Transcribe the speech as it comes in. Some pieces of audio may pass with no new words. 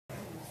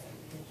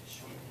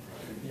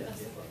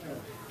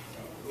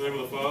In the name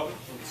of the Father,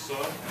 and the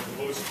Son, and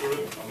the Holy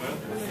Spirit. Amen.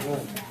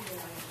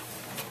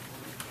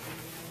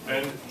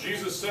 And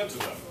Jesus said to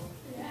them,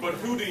 "But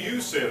who do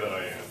you say that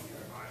I am?"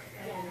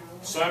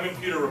 Simon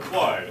Peter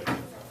replied,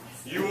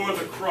 "You are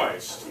the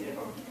Christ,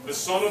 the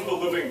Son of the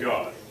living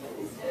God."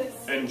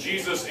 And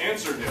Jesus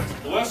answered him,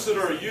 "Blessed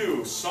are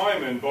you,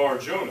 Simon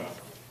Bar-Jonah,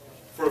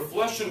 for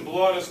flesh and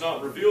blood has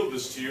not revealed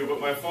this to you, but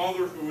my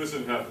Father who is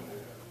in heaven.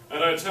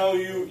 And I tell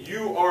you,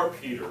 you are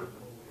Peter,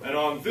 and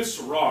on this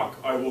rock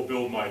I will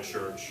build my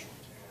church,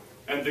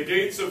 and the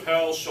gates of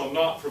hell shall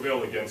not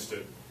prevail against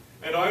it.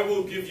 And I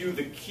will give you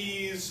the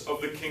keys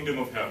of the kingdom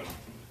of heaven.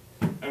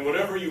 And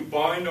whatever you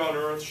bind on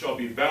earth shall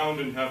be bound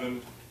in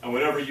heaven, and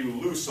whatever you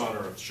loose on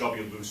earth shall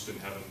be loosed in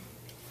heaven."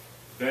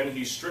 Then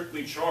he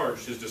strictly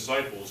charged his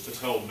disciples to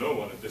tell no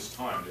one at this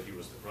time that he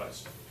was the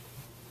Christ.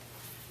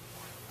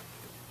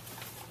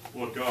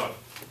 Lord God,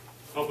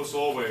 help us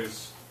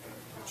always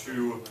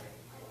to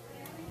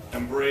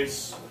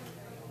embrace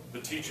the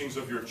teachings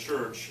of your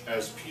church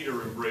as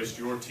Peter embraced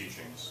your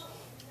teachings.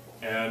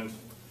 And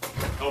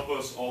help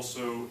us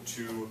also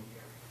to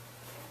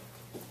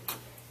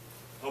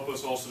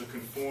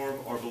conform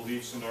our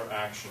beliefs and our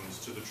actions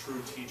to the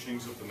true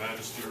teachings of the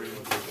magisterium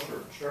of your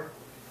church. Sure.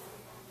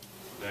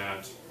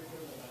 That,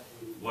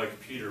 like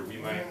Peter, we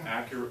may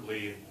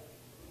accurately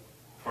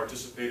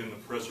participate in the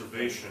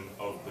preservation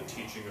of the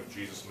teaching of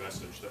Jesus'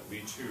 message, that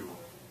we too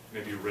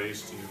may be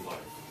raised to new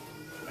life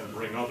and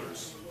bring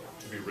others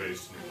to be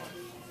raised to new life.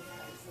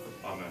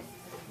 Amen.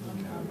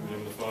 In the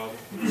name of the Father,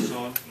 and the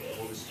Son, and the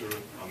Holy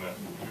Spirit. Amen.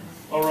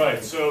 All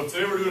right, so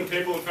today we're doing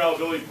Papal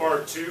Infallibility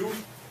Part 2.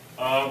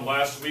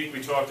 Last week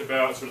we talked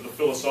about sort of the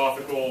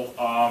philosophical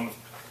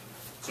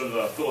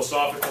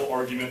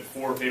argument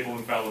for Papal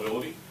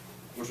Infallibility,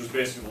 which was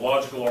basically the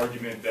logical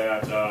argument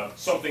that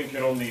something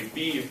can only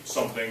be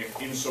something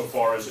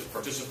insofar as it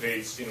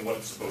participates in what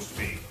it's supposed to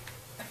be.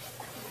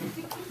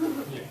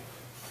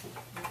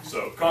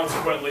 So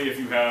consequently, if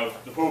you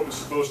have, the Pope is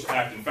supposed to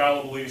act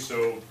infallibly,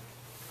 so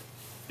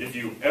if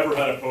you ever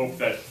had a Pope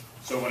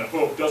so when a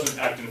Pope doesn't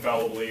act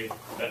infallibly,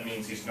 that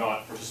means he's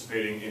not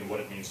participating in what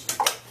it means to be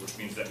Pope, which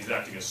means that he's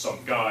acting as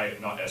some guy,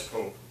 not as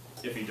Pope,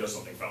 if he does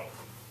something fallible.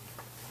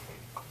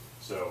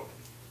 So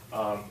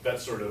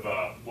that's sort of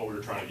what we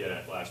were trying to get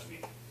at last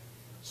week.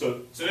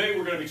 So today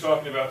we're going to be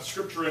talking about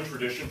Scripture and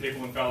Tradition,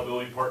 Papal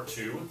Infallibility Part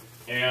 2,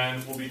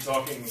 and we'll be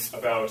talking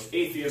about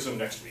atheism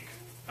next week,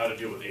 how to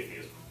deal with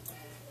atheism.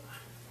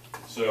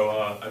 So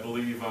I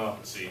believe,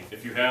 let's see,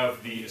 if you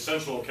have the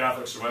Essential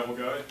Catholic Survival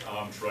Guide,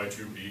 try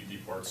to read the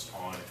parts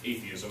on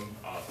atheism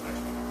next week.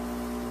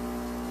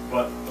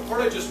 But the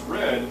part I just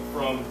read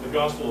from the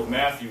Gospel of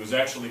Matthew is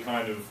actually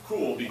kind of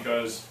cool,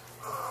 because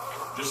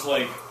just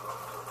like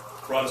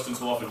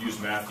Protestants will often use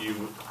Matthew,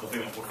 the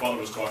thing that Father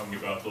was talking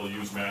about, they'll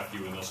use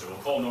Matthew and they'll say, well,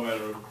 call no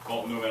matter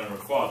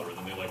of Father, and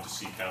then they like to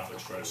see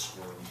Catholics try to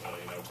squirm,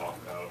 talk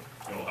about,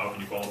 how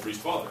can you call a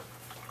priest Father?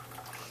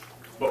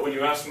 But when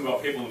you ask them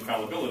about Papal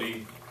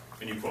Infallibility,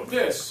 and you quote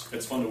this,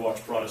 it's fun to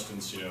watch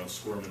Protestants,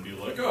 squirm and be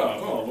like, oh,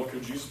 well, what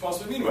could Jesus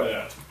possibly mean by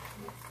that?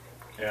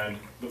 And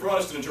the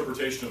Protestant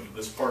interpretation of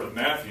this part of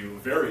Matthew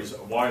varies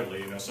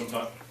widely.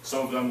 Sometimes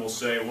some of them will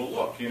say, well,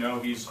 look, he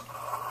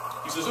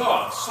says,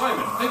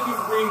 Simon, thank you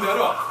for bringing that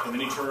up. And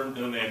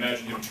then they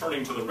imagine him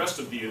turning to the rest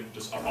of the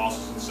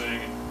apostles and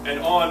saying,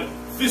 and on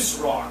this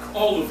rock,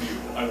 all of you,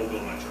 I will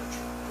build my church.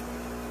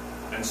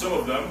 And some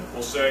of them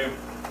will say,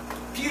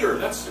 Peter,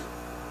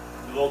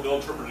 they'll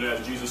interpret it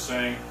as Jesus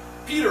saying,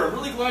 Peter, I'm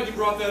really glad you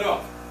brought that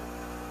up.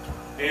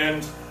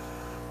 And,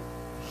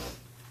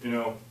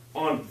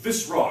 on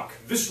this rock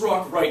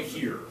right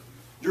here,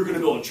 you're going to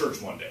build a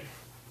church one day.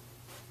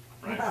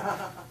 Right?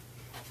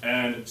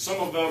 And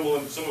some of them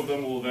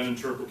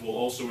will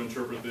also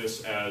interpret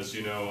this as,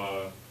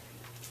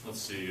 let's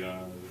see, you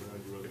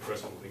are the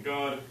Christ of the living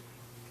God.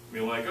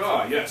 Like,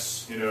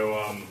 yes,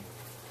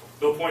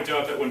 they'll point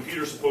out that when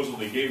Peter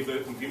supposedly gave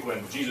when Peter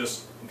had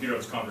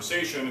this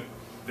conversation,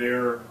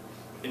 they're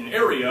in an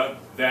area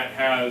that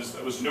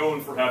was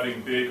known for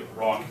having big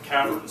rock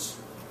caverns.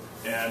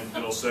 And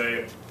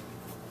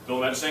they'll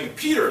imagine saying,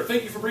 Peter,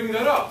 thank you for bringing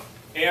that up.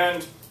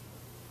 And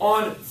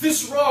on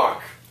this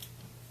rock,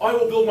 I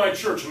will build my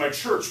church, and my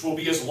church will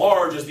be as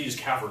large as these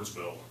caverns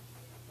will.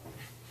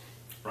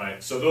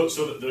 Right? So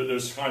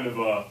there's kind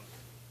of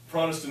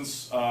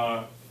Protestants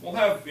will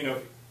have,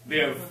 they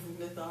have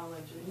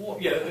mythology. Well,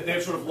 yeah, they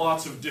have sort of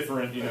lots of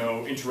different,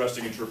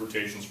 interesting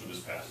interpretations for this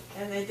passage.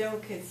 And they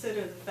don't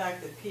consider the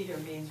fact that Peter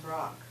means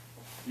rock.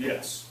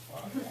 Yes.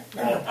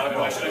 Well,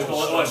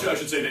 I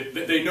should say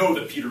they know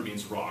that Peter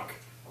means rock,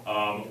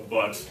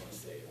 but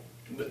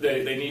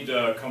they need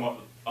to come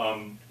up.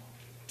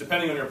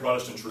 Depending on your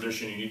Protestant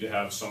tradition, you need to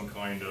have some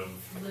kind of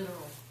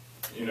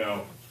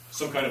literal,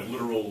 some kind of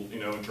literal,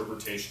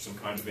 interpretation, some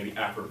kind of maybe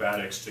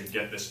acrobatics to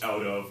get this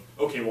out of.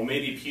 Okay, well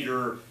maybe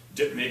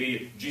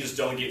Jesus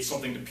delegates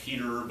something to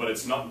Peter, but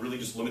it's not really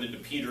just limited to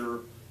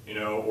Peter,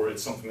 or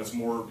it's something that's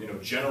more,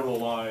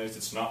 generalized.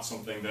 It's not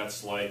something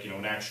that's like,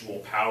 an actual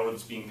power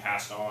that's being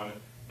passed on.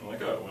 I'm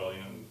like, oh well,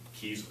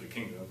 keys of the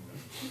kingdom.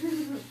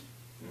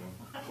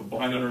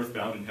 Bind on earth,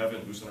 bound in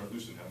heaven, loose on earth,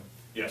 loose in heaven.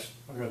 Yes?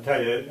 I was going to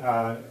tell you,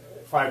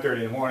 5:30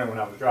 in the morning when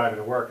I was driving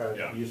to work, I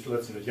Yeah. used to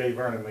listen to J.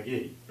 Vernon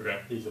McGee. Okay.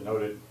 He's a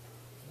noted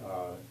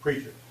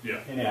preacher. Yeah.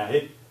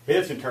 And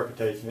his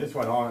interpretation, this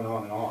went on and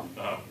on and on,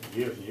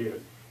 years and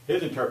years.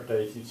 His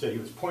interpretation, he said he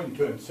was pointing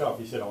to himself.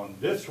 He said, on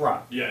this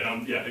rock.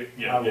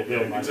 Exactly.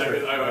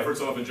 I've heard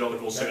some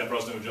evangelicals say that,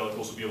 Protestant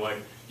evangelicals will be like,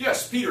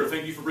 yes, Peter,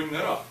 thank you for bringing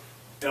that up.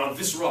 And on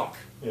this rock,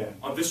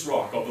 I'll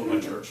build my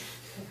church.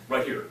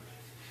 Right here.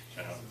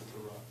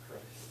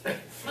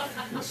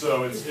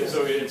 So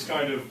it's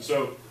kind of,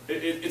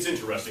 it's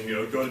interesting,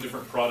 go to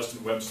different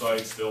Protestant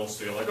websites, they'll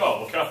say like,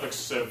 oh, well,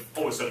 Catholics have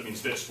always said it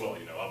means this. Well,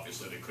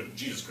 obviously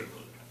Jesus couldn't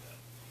really mean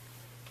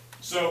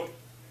that. So,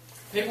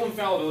 papal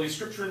infallibility,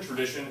 scripture and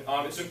tradition,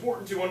 it's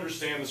important to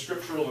understand the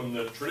scriptural and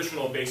the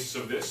traditional basis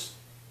of this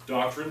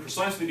doctrine,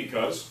 precisely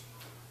because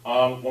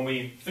when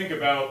we think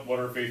about what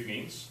our faith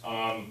means,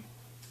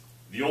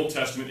 the Old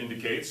Testament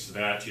indicates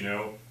that,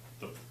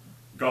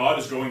 God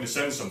is going to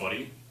send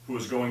somebody who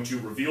is going to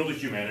reveal to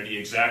humanity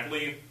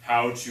exactly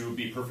how to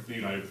be perfectly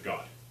united with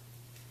God.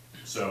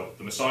 So,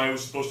 the Messiah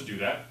was supposed to do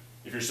that.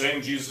 If you're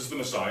saying Jesus is the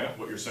Messiah,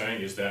 what you're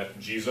saying is that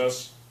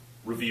Jesus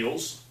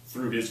reveals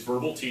through his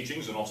verbal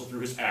teachings and also through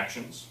his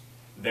actions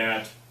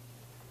that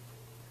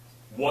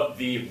what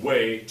the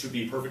way to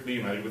be perfectly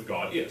united with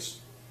God is.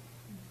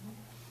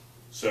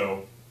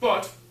 So,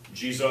 but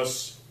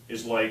Jesus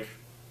is lived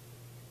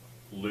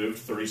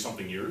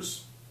 30-something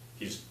years.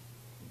 His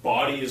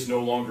body is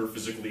no longer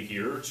physically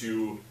here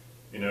to,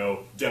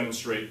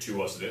 demonstrate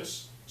to us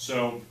this.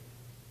 So,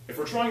 if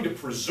we're trying to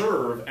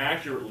preserve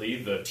accurately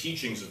the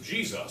teachings of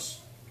Jesus,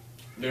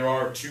 there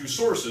are two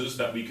sources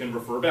that we can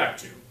refer back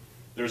to.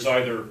 There's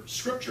either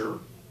Scripture,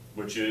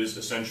 which is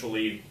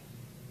essentially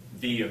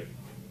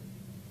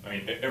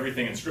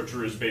everything in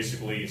Scripture is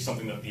basically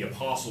something that the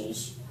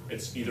apostles,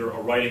 it's either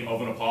a writing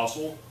of an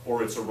apostle,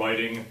 or it's a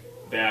writing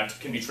that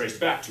can be traced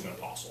back to an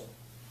apostle.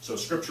 So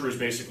Scripture is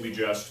basically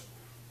just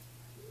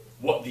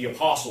what the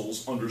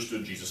apostles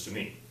understood Jesus to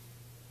mean.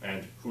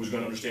 And who's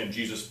going to understand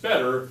Jesus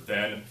better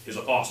than his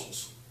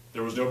apostles?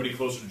 There was nobody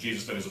closer to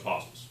Jesus than his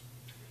apostles.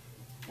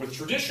 With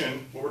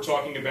tradition, what we're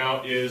talking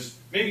about is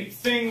maybe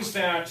things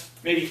that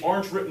maybe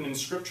aren't written in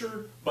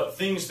Scripture, but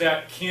things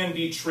that can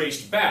be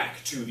traced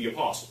back to the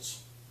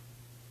apostles.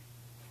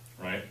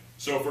 Right?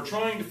 So if we're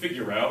trying to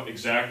figure out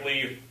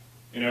exactly,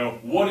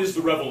 what is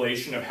the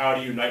revelation of how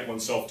to unite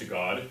oneself to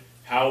God,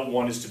 how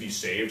one is to be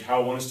saved,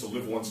 how one is to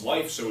live one's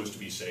life so as to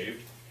be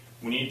saved,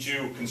 we need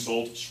to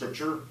consult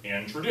Scripture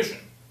and tradition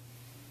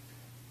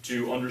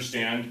to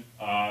understand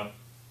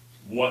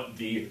what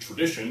the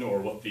tradition or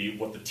what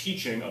the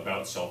teaching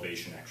about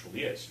salvation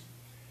actually is.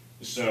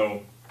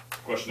 So the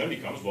question then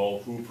becomes, well,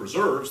 who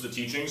preserves the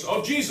teachings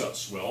of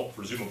Jesus? Well,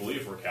 presumably,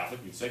 if we're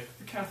Catholic, we'd say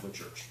the Catholic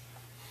Church.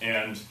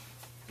 And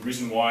the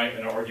reason why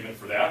an argument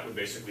for that would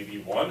basically be,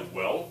 one,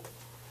 well,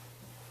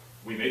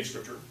 we made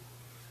Scripture.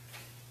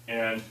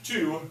 And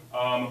two,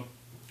 of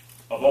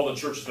all the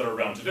churches that are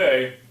around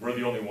today, we're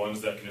the only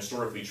ones that can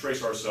historically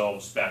trace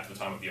ourselves back to the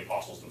time of the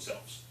apostles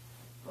themselves.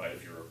 Right?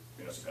 If you're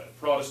some kind of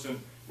Protestant,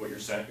 what you're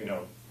saying,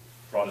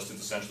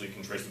 Protestants essentially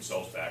can trace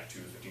themselves back to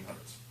the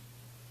 1500s.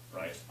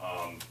 Right?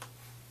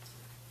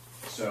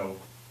 So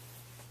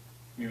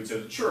we would say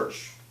the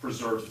church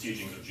preserves the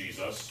teachings of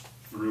Jesus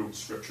through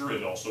Scripture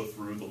and also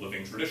through the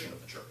living tradition of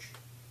the church.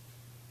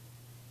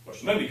 The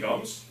question then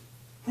becomes,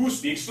 who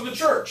speaks for the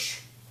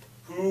church?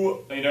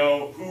 Who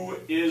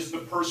is the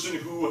person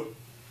who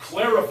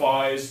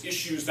clarifies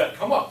issues that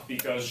come up?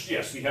 Because,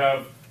 yes, we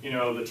have,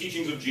 the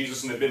teachings of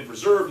Jesus and they've been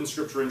preserved in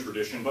Scripture and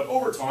tradition, but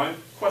over time,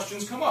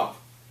 questions come up.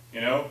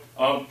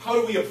 How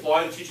do we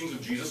apply the teachings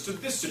of Jesus to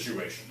this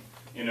situation?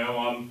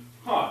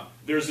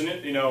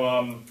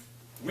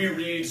 We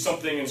read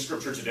something in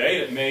Scripture today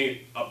that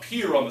may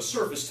appear on the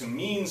surface to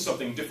mean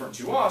something different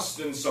to us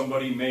than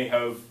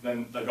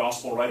than the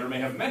gospel writer may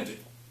have meant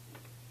it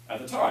at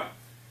the time.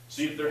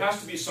 See, there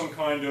has to be some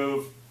kind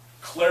of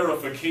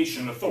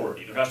clarification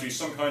authority. There has to be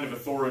some kind of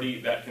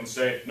authority that can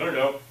say,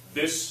 no,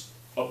 this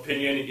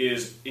opinion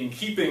is in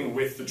keeping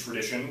with the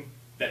tradition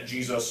that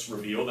Jesus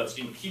revealed, that's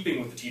in keeping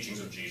with the teachings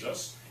of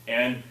Jesus,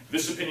 and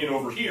this opinion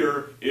over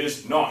here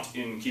is not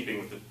in keeping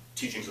with the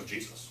teachings of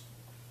Jesus.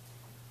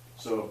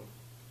 So,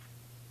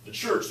 the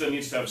church then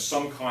needs to have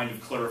some kind of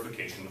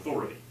clarification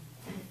authority.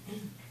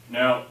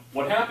 Now,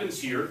 what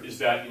happens here is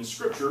that in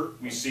Scripture,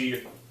 we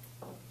see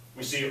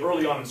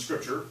early on in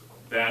Scripture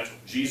that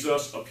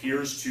Jesus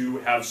appears to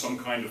have some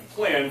kind of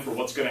plan for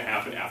what's going to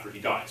happen after he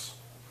dies.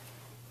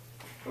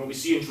 And what we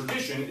see in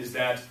tradition is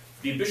that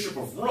the Bishop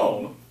of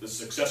Rome, the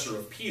successor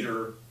of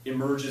Peter,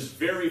 emerges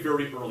very,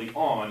 very early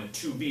on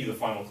to be the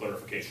final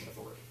clarification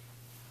authority.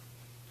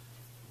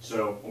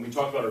 So, when we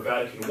talk about our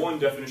Vatican I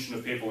definition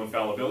of papal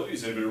infallibility,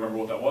 does anybody remember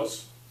what that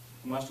was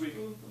from last week?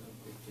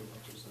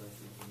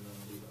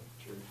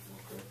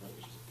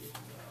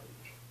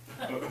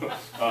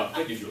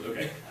 Thank you, Julie.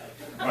 Okay.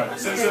 All right.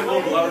 Say it a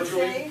little louder,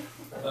 Julie.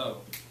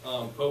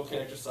 Pope can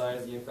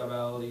exercise the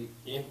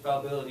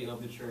infallibility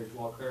of the Church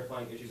while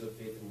clarifying issues of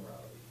faith and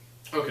morality.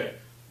 Okay,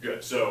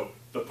 good. So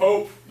the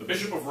Pope, the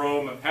Bishop of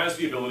Rome, has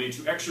the ability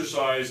to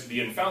exercise the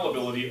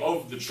infallibility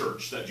of the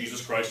Church that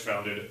Jesus Christ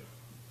founded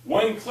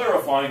when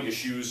clarifying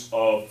issues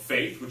of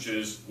faith, which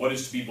is what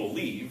is to be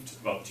believed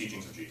about the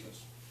teachings of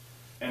Jesus,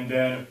 and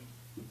then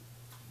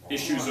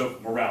issues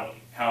of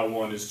morality, how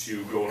one is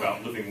to go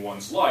about living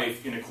one's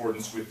life in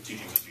accordance with the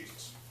teachings of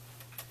Jesus.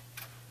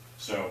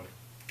 So,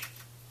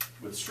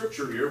 with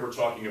Scripture here, we're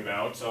talking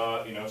about,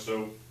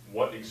 so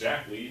what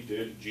exactly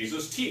did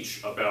Jesus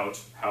teach about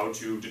how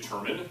to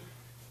determine,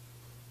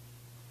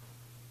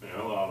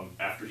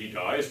 after he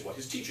dies, what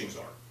his teachings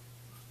are?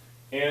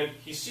 And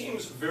he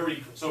seems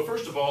very... So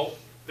first of all,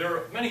 there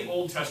are many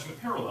Old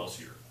Testament parallels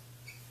here.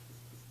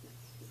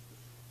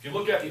 If you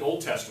look at the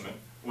Old Testament,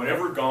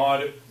 whenever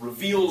God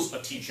reveals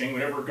a teaching,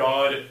 whenever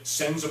God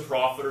sends a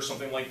prophet or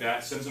something like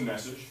that, sends a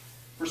message,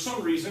 for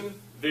some reason,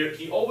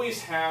 he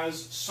always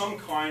has some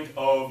kind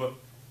of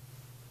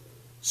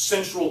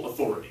central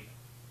authority,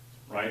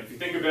 right? If you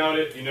think about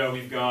it,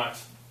 we've got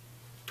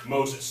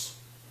Moses.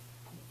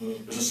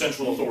 There's a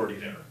central authority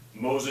there.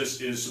 Moses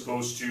is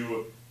supposed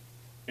to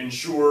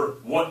ensure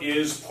what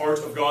is part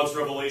of God's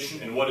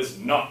revelation and what is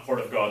not part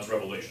of God's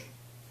revelation.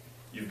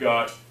 You've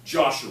got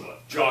Joshua.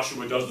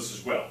 Joshua does this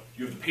as well.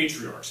 You have the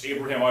patriarchs,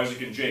 Abraham, Isaac,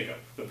 and Jacob.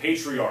 The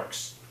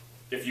patriarchs,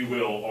 if you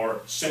will,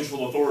 are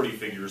central authority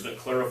figures that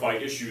clarify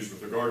issues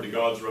with regard to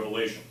God's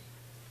revelation.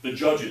 The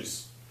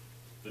judges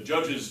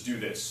do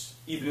this,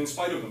 even in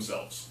spite of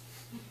themselves.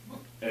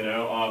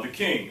 The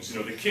kings,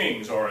 the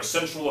kings are a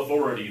central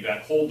authority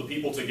that hold the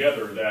people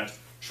together, that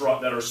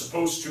are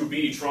supposed to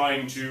be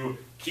trying to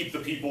keep the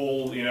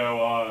people,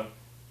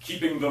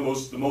 keeping the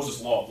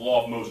Moses law, the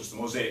law of Moses, the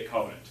Mosaic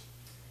covenant.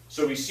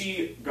 So we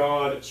see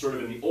God sort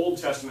of in the Old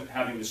Testament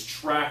having this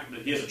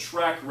he has a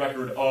track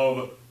record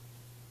of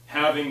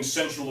having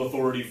central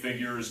authority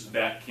figures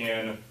that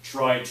can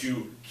try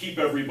to keep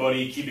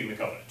everybody keeping the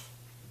covenant.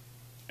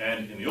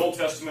 And in the Old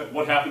Testament,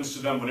 what happens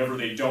to them whenever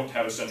they don't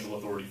have a central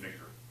authority figure?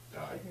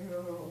 Die.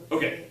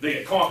 Okay, they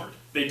get conquered.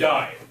 They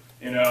die.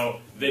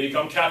 They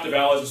become captive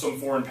allies of some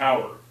foreign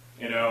power.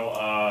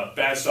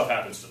 Bad stuff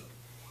happens to them.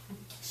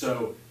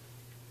 So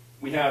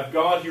we have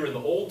God here in the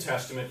Old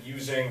Testament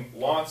using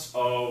lots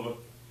of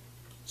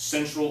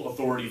central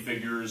authority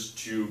figures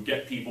to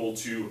get people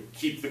to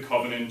keep the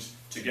covenant,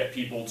 to get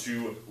people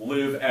to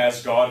live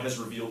as God has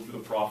revealed through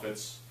the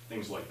prophets,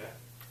 things like that.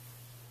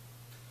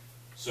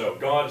 So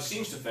God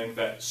seems to think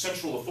that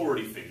central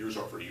authority figures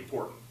are pretty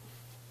important.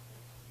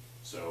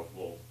 So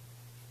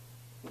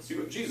let's see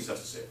what Jesus has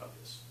to say about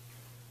this.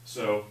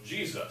 So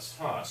Jesus,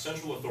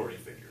 central authority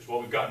figures. Well,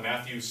 we've got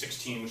Matthew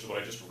 16, which is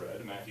what I just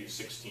read, Matthew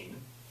 16,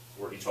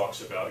 where he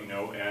talks about,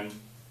 and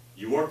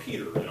you are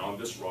Peter, and on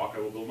this rock I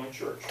will build my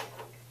church.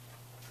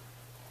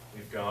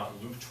 We've got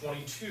Luke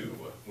 22,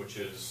 which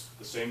is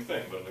the same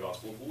thing, but in the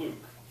Gospel of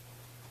Luke.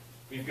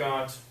 We've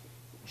got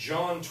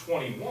John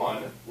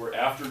 21, where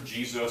after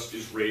Jesus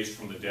is raised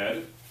from the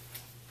dead,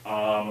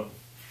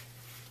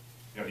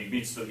 he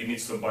meets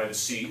them by the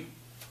sea,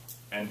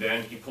 and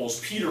then he pulls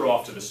Peter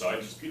off to the side.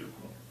 He says, Peter, come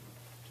on.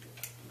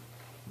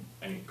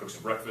 And he cooks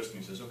him breakfast,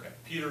 and he says, okay,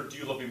 Peter, do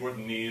you love me more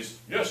than these?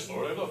 Yes,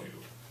 Lord, I love you.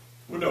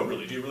 Well, no,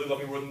 really, do you really love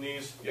me more than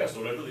these? Yes,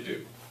 Lord, I really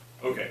do.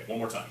 Okay, one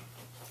more time.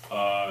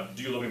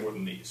 Do you love me more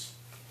than these?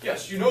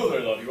 Yes, you know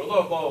that I love you. I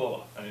love blah, blah,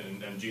 blah.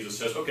 And Jesus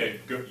says, okay,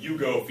 you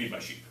go feed my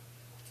sheep.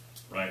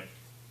 Right?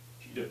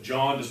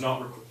 John does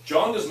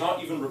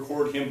not even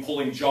record him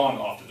pulling John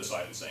off to the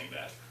side and saying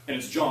that. And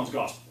it's John's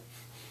gospel.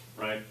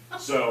 Right?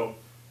 So,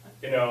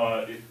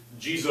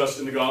 Jesus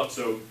in the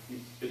Gospel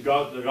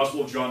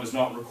of John does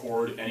not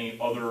record any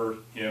other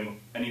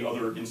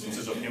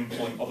instances of him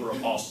pulling other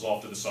apostles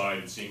off to the side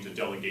and seeming to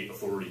delegate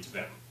authority to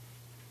them.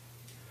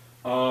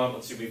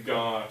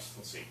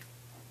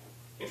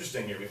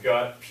 Interesting here. We've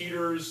got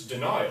Peter's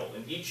denial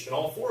in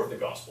all four of the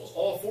Gospels.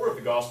 All four of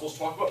the Gospels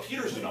talk about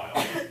Peter's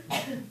denial.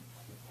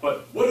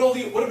 But what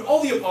did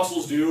all the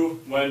apostles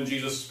do when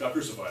Jesus got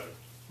crucified?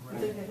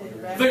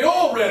 They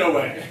all ran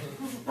away,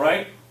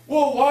 right?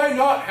 Well, why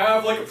not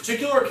have a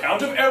particular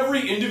account of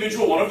every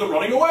individual one of them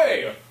running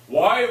away?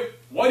 Why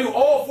do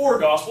all four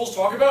Gospels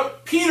talk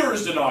about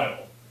Peter's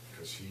denial?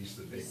 Because he's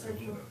the big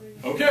one.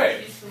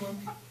 Okay.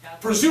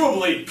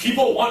 Presumably,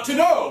 people want to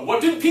know,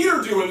 what did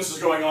Peter do when this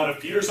is going on? If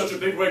Peter's such a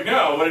big wig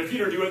now, what did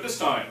Peter do at this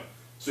time?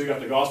 So you got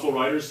the Gospel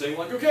writers saying,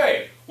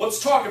 okay, let's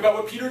talk about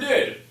what Peter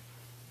did.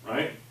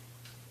 Right?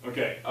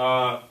 Okay.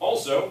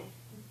 Also,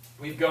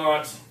 we've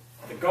got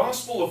the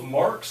Gospel of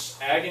Mark's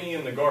agony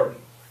in the garden.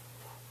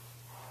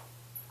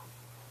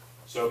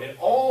 So in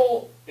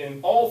all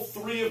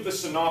three of the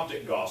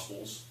synoptic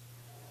Gospels,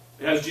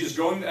 it has Jesus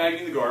going to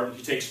agony in the garden.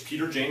 He takes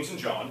Peter, James, and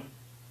John.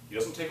 He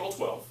doesn't take all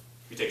 12.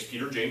 He takes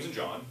Peter, James, and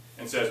John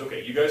and says,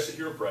 okay, you guys sit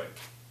here and pray. I'm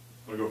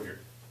going to go over here.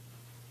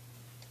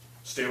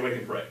 Stay awake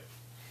and pray.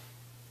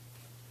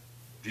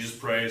 Jesus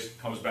prays,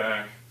 comes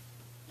back.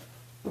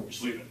 You're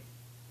sleeping.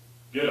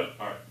 Get up.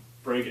 All right.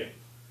 Pray again.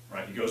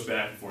 Right? He goes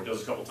back and forth.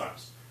 Does it a couple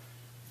times.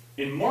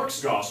 In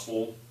Mark's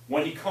Gospel,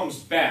 when he comes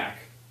back,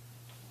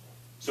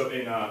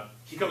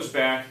 he comes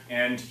back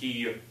and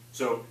he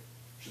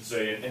should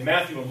say, in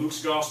Matthew and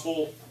Luke's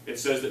gospel, it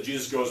says that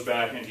Jesus goes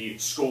back and he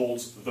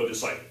scolds the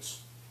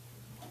disciples.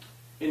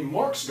 In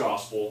Mark's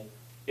gospel,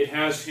 it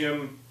has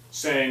him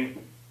saying,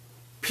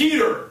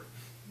 Peter,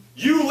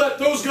 you let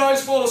those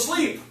guys fall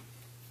asleep.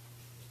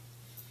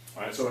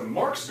 All right, so in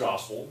Mark's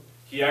gospel,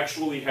 he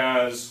actually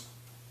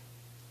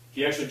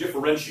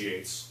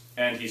differentiates,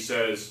 and he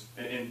says,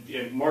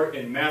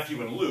 in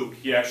Matthew and Luke,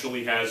 he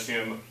actually has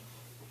him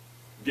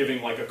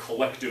giving like a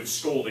collective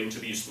scolding to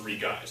these three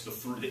guys,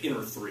 the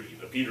inner three,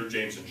 the Peter,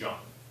 James, and John.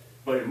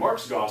 But in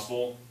Mark's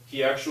gospel,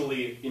 he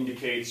actually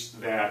indicates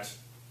that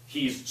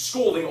he's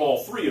scolding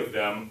all three of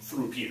them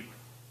through Peter.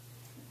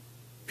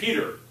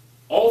 Peter,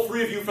 all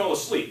three of you fell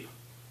asleep.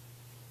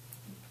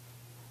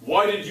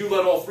 Why did you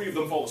let all three of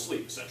them fall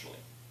asleep, essentially?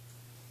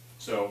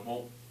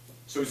 So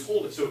he's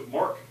holding. So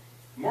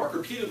Mark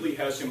repeatedly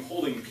has him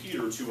holding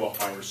Peter to a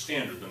higher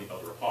standard than the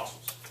other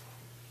apostles.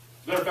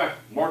 As a matter of fact,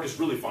 Mark is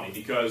really funny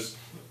because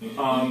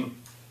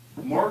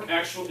Mark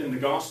actually, in the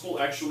gospel,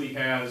 actually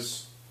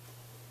has.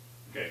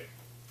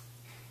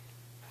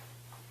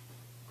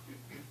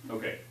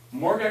 Okay.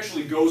 Mark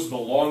actually goes the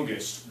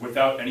longest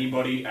without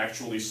anybody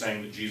actually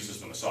saying that Jesus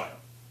is the Messiah.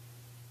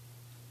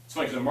 It's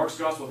funny because in Mark's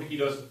gospel, I think he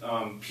does.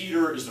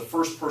 Peter is the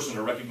first person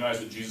to recognize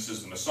that Jesus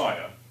is the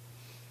Messiah,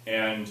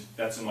 and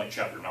that's in like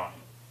chapter 9.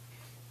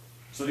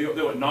 So they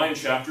went 9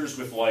 chapters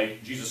with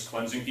like Jesus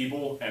cleansing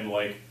people, and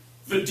like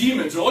the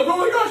demons are like, "Oh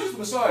my gosh, he's the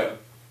Messiah,"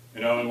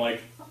 you know, and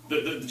like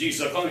the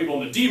Jesus cleansing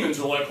people, and the demons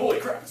are like, "Holy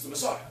crap, it's the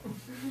Messiah,"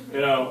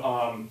 you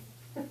know.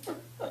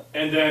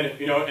 And then,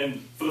 you know,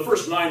 and for the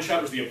first 9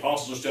 chapters, the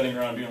apostles are standing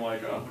around being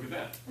like, "Oh, look at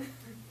that!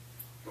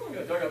 Oh my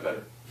God, that got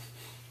better."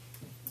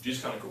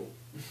 Jesus kind of cool,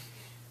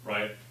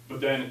 right? But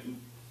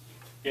then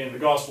in the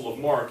Gospel of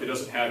Mark, it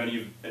doesn't have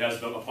any. It has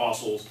the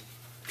apostles.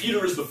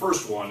 Peter is the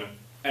first one,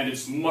 and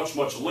it's much,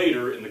 much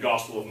later in the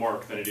Gospel of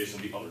Mark than it is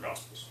in the other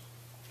Gospels.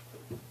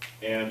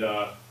 And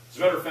as a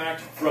matter of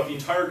fact, throughout the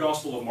entire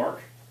Gospel of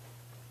Mark,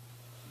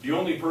 the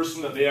only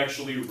person that they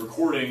actually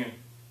record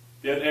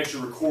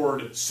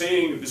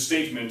saying the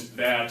statement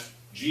that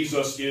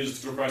Jesus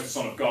is the Christ, the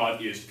Son of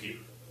God, is Peter.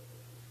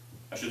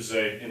 I should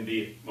say, at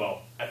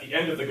the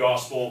end of the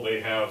Gospel, they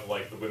have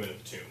like the women at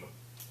the tomb.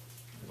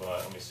 But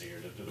let me see here.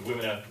 Do the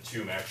women at the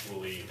tomb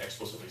actually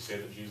explicitly say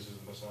that Jesus is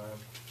the Messiah?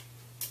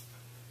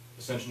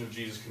 Ascension of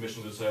Jesus, commission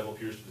of the disciple,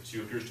 appears to the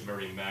two, appears to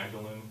Mary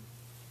Magdalene.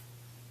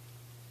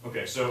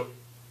 Okay, so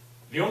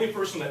the only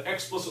person that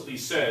explicitly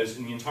says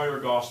in the entire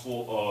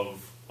Gospel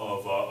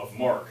of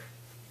Mark,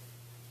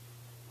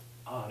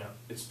 no,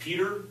 it's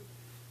Peter,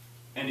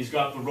 and he's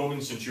got the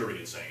Roman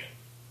centurion saying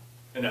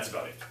it, and that's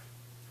about it.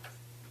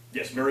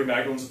 Yes, Mary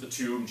Magdalene's at the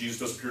tomb. Jesus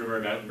does appear to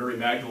Mary Magdalene. Mary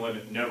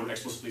Magdalene never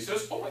explicitly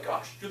says, "Oh my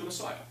gosh, you're the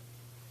Messiah."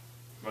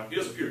 Right? He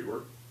does appear to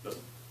her,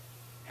 doesn't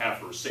have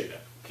her say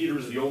that. Peter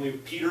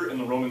and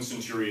the Roman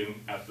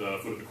centurion at the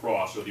foot of the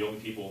cross are the only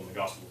people in the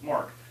Gospel of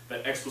Mark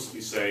that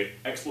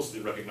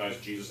explicitly recognize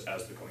Jesus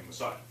as the coming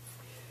Messiah.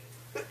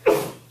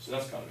 So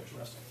that's kind of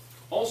interesting.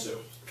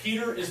 Also,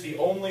 Peter is the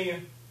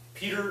only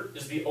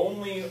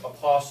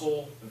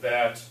apostle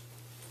that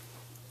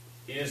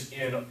is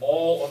in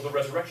all of the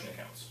resurrection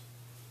accounts.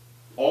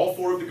 All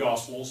 4 of the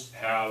Gospels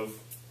have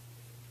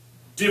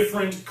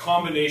different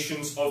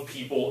combinations of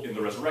people in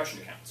the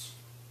resurrection accounts.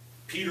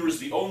 Peter is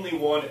the only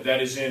one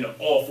that is in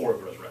all 4 of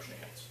the resurrection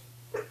accounts.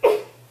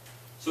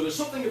 So there's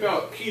something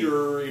about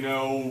Peter, you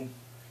know,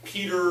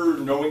 Peter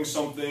knowing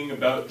something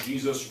about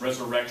Jesus'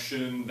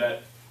 resurrection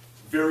that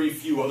very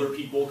few other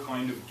people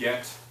kind of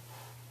get.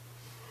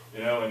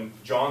 You know, in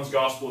John's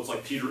Gospel, it's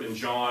like Peter and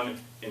John.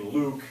 In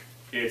Luke,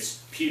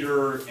 it's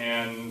Peter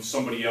and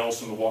somebody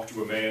else on the walk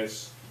to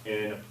Emmaus.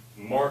 In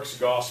Mark's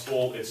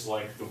Gospel, it's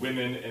like the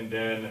women, and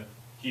then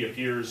he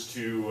appears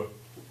to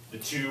the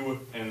 2,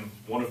 and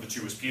one of the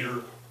 2 is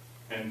Peter.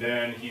 And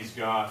then he's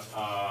got,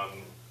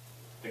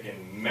 again,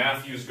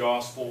 Matthew's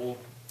Gospel.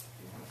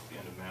 At the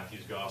end of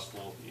Matthew's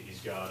Gospel, he's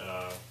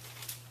got,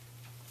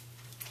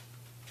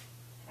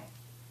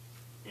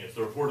 it's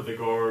the report of the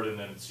guard, and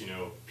then it's, you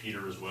know,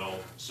 Peter as well.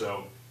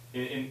 So,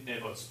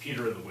 it's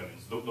Peter and the women.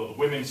 The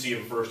women see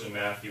him first in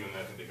Matthew, and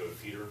then I think they go to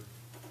Peter.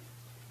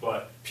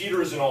 But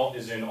Peter is in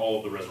all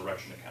of the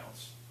resurrection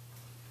accounts.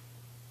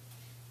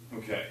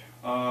 Okay.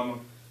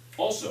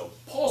 Also,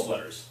 Paul's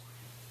letters,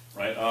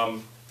 right?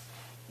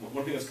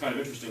 One thing that's kind of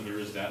interesting here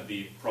is that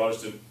the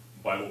Protestant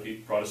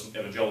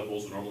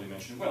evangelicals would normally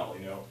mention, well,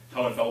 you know,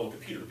 how infallible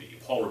could Peter be?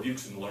 Paul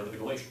rebukes in the letter to the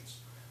Galatians.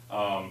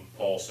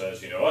 Paul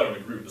says, you know, I don't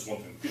agree with this one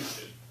thing that Peter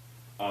did.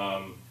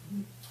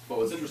 But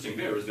what's interesting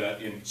there is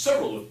that in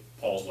several of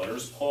Paul's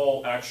letters,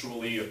 Paul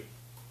actually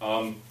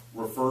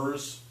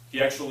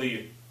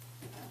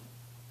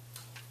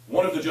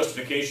one of the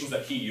justifications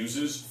that he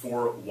uses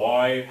for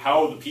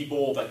how the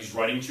people that he's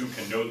writing to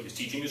can know that his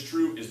teaching is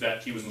true is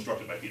that he was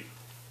instructed by Peter.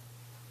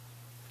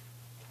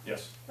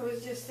 Yes? I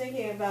was just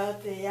thinking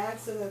about the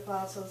Acts of the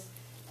Apostles.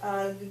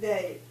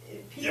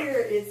 Peter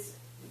is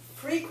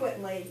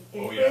frequently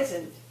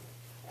imprisoned.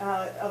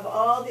 Of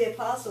all the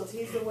apostles,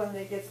 he's the one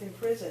that gets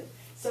imprisoned.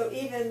 So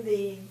even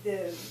the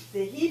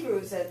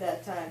Hebrews at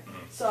that time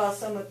saw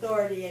some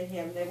authority in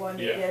him. They wanted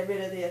to get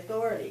rid of the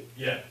authority.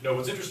 Yeah. No,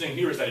 what's interesting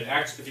here is that in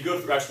Acts, if you go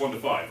through Acts 1 to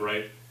 5,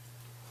 right?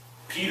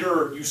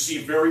 Peter, you see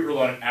very early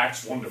on in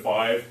Acts 1 to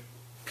 5,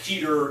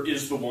 Peter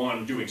is the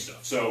one doing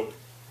stuff. So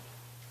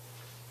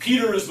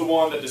Peter is the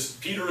one that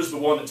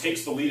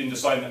takes the lead in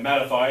deciding that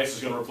Mattathias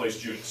is going to replace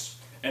Judas.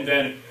 And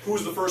then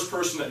who's the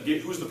person that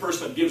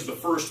gives the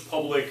first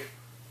public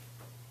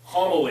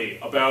homily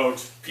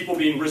about people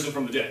being risen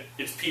from the dead?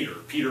 It's Peter.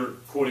 Peter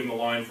quoting the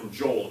line from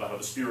Joel about how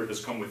the Spirit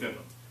has come within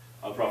them,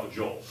 the prophet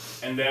Joel.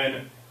 And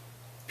then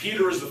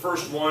Peter is the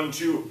first one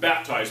to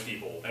baptize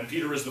people, and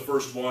Peter is the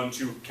first one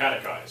to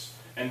catechize.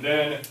 And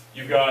then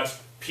you've got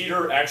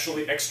Peter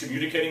actually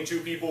excommunicating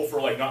two people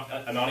for like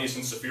Ananias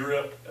and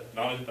Sapphira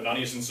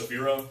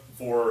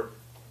for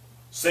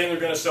saying they're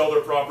going to sell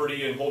their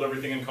property and hold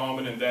everything in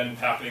common and then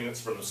happening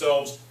this for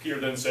themselves. Peter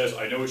then says,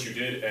 I know what you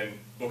did, and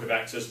Book of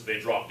Acts says that they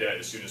drop dead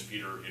as soon as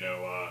Peter,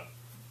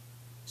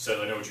 said,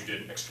 I know what you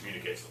did, and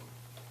excommunicates them.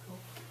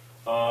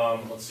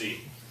 Let's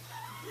see.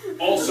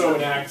 Also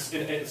in Acts 1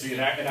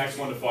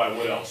 to 5,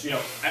 what else?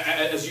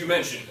 As you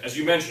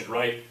mentioned,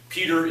 right?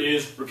 Peter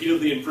is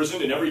repeatedly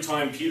imprisoned, and every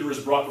time Peter is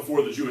brought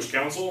before the Jewish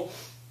council,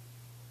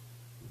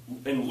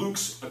 in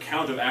Luke's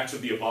account of Acts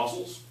of the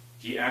Apostles,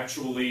 he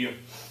actually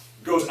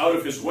goes out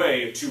of his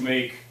way to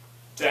make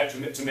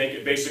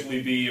it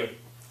basically be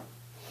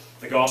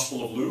the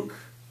Gospel of Luke,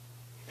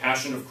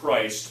 Passion of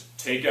Christ,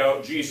 take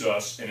out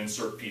Jesus, and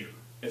insert Peter.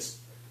 It's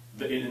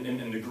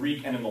in the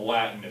Greek and in the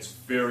Latin, it's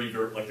very,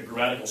 very, like the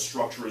grammatical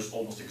structure is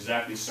almost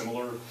exactly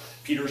similar.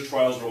 Peter's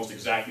trials are almost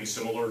exactly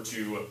similar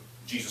to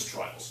Jesus'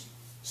 trials.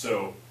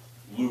 So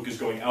Luke is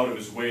going out of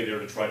his way there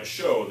to try to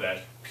show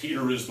that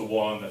Peter is the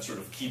one that's sort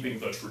of keeping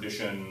the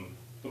tradition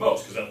the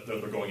most, because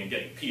they're going and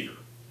getting Peter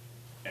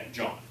and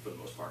John, for the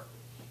most part.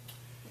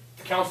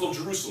 The Council of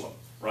Jerusalem,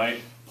 right?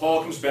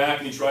 Paul comes back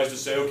and he tries to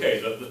say,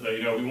 okay,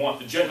 we want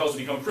the Gentiles to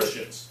become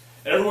Christians.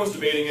 And everyone's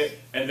debating it,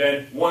 and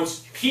then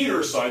once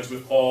Peter sides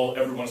with Paul,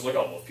 everyone's like,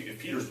 oh, well, if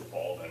Peter's with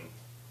Paul, then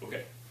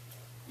okay.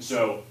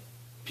 So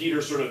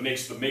Peter sort of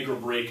makes the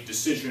make-or-break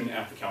decision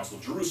at the Council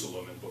of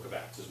Jerusalem in the Book of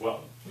Acts as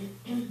well.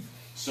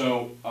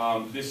 So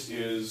this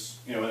is,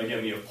 and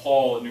again, you have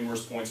Paul at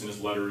numerous points in his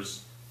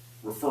letters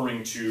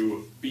referring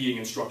to being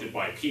instructed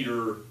by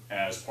Peter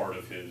as part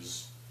of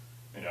his,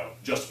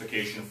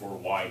 justification for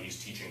why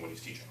he's teaching what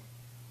he's teaching.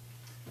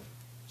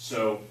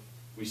 So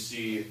we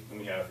see, then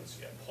we have, let's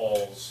see,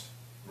 Paul's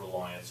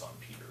reliance on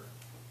Peter.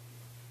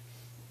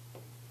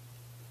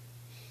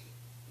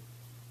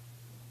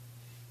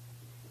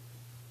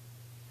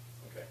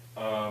 Okay.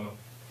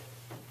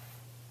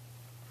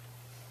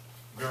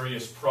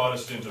 Various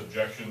Protestant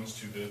objections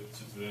to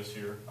this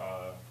here.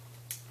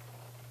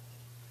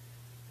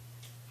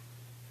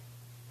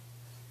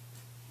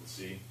 Let's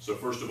see. So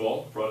first of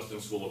all,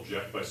 Protestants will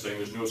object by saying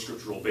there's no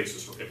scriptural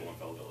basis for papal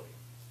infallibility.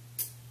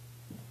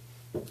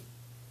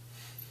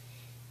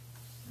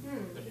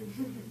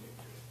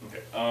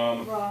 Okay.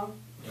 Wrong.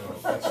 No,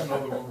 that's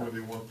another one where they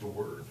want the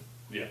word.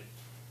 Yeah.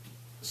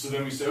 So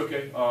then we say,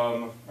 okay,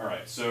 all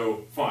right,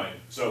 so fine.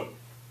 So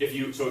if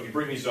you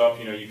bring these up,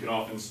 you can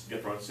often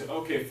get Protestants to say,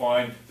 okay,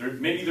 fine.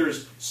 Maybe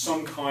there's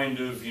some kind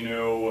of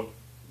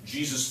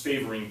Jesus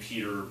favoring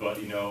Peter, but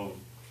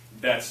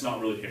that's not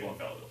really papal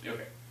infallibility.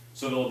 Okay.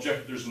 So they'll object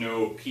that there's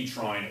no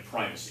Petrine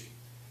primacy.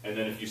 And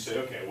then if you say,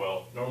 okay,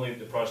 well, normally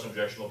the Protestant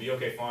objection will be,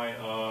 okay, fine,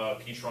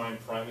 Petrine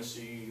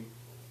primacy.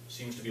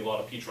 Seems to be a lot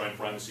of Petrine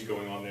primacy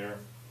going on there.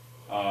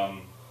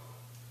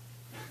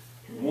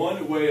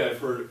 One way I've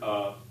heard,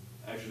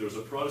 actually there was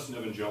a Protestant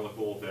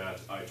evangelical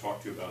that I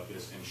talked to about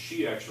this, and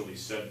she actually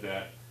said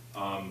that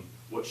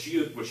what she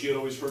had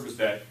always heard was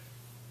that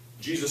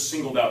Jesus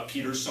singled out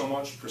Peter so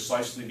much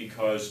precisely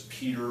because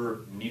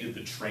Peter needed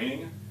the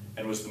training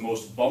and was the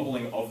most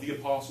bumbling of the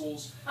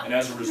apostles, and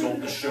as a result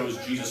this shows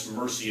Jesus'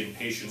 mercy and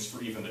patience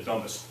for even the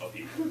dumbest of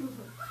people.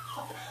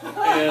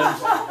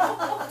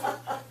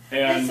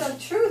 There's some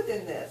truth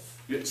in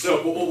this.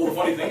 So, well, the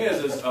funny thing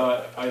is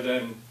I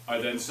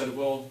then said,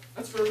 well,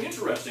 that's very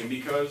interesting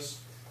because,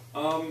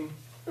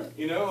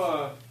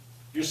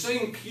 you're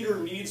saying Peter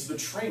needs the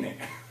training.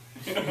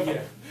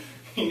 Yeah.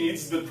 He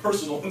needs the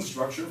personal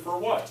instruction for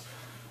what?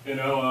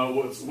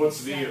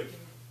 What's the,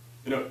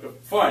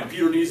 fine,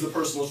 Peter needs the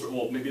personal instruction.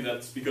 Well, maybe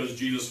that's because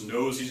Jesus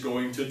knows he's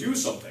going to do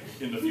something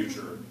in the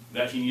future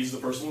that he needs the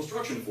personal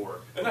instruction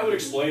for. And that would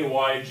explain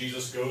why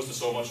Jesus goes to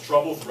so much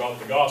trouble throughout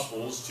the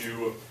Gospels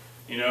to,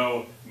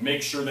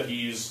 make sure that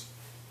he's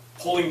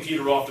pulling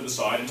Peter off to the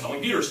side and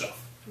telling Peter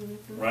stuff.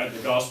 Mm-hmm. Right?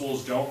 The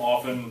Gospels don't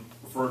often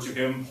refer to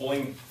him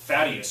pulling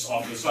Thaddeus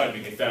off to the side,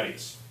 being a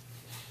Thaddeus.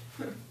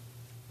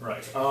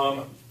 Right.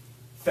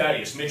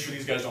 Thaddeus, make sure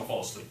these guys don't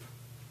fall asleep.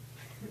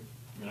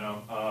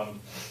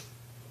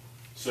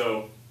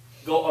 So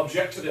they'll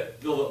object to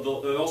that.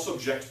 They'll also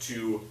object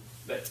to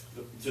that,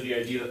 to the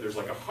idea that there's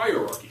like a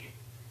hierarchy.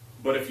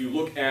 But if you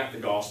look at the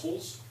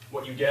Gospels,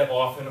 what you get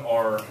often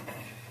are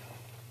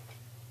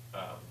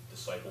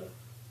disciple,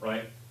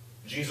 right?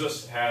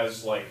 Jesus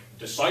has like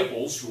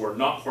disciples who are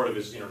not part of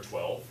his inner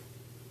 12,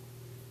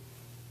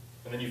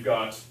 and then you've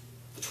got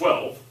the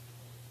 12,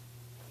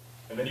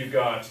 and then you've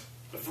got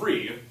the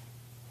 3, and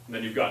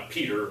then you've got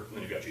Peter, and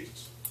then you've got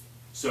Jesus.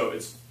 So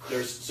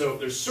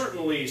there's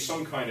certainly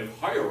some kind of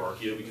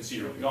hierarchy that we can see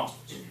here in the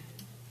Gospels.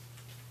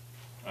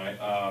 All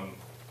right.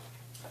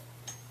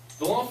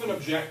 They'll often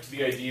object to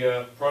the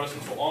idea,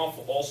 Protestants will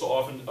also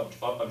often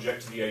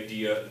object to the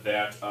idea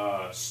that,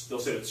 they'll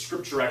say that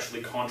Scripture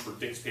actually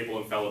contradicts papal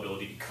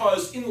infallibility,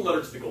 because in the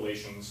letter to the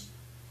Galatians,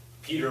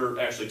 Peter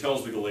actually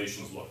tells the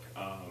Galatians, look,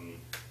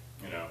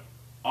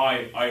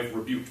 I've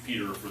rebuked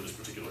Peter for this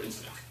particular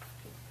incident.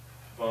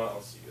 But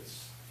let's see,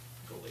 it's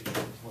Galatians.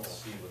 Let's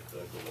see what the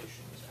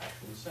Galatians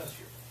actually says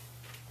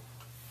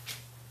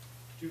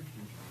here.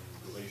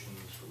 Galatians.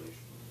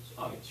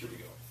 Yes, here we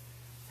go.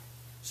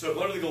 So,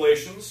 letter to the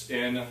Galatians,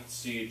 in, let's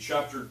see,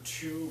 chapter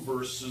 2,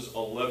 verses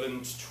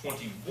 11 to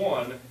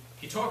 21,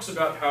 he talks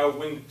about how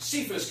when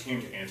Cephas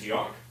came to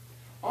Antioch,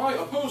 I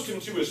opposed him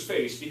to his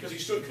face because he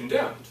stood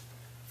condemned.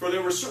 For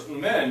there were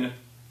certain men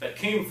that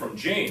came from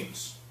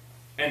James,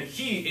 and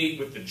he ate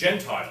with the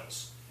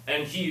Gentiles.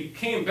 And he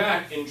came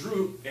back and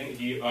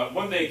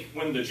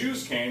when the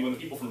Jews came, when the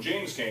people from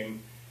James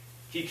came,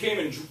 he came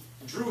and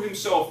drew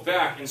himself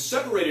back and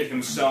separated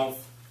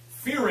himself,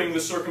 fearing the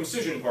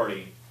circumcision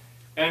party.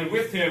 And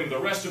with him the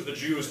rest of the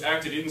Jews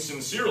acted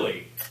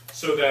insincerely,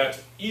 so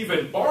that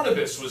even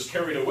Barnabas was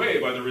carried away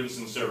by their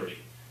insincerity.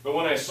 But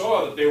when I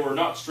saw that they were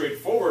not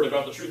straightforward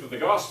about the truth of the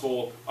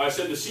gospel, I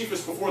said to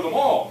Cephas before them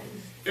all,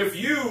 if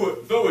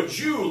you, though a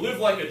Jew, live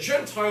like a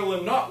Gentile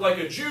and not like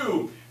a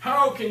Jew,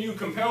 how can you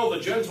compel the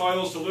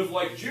Gentiles to live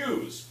like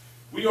Jews?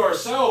 We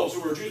ourselves,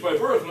 who are Jews by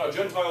birth, are not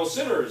Gentile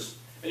sinners.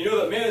 And you know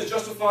that man is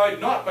justified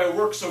not by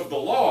works of the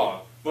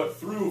law, but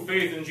through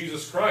faith in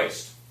Jesus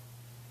Christ.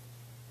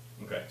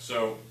 Okay,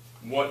 so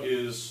what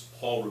is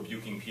Paul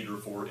rebuking Peter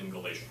for in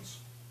Galatians?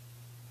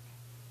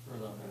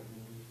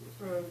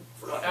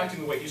 For not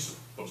acting the way he's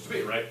supposed to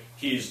be, right?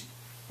 He's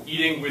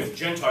eating with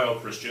Gentile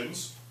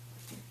Christians.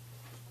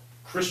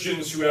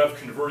 Christians who have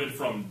converted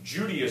from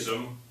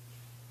Judaism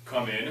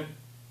come in,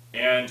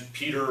 and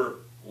Peter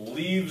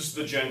leaves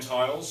the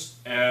Gentiles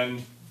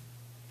and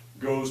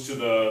goes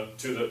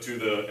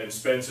and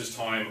spends his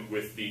time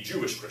with the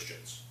Jewish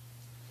Christians.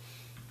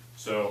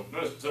 So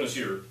notice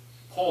here,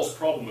 Paul's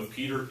problem with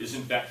Peter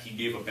isn't that he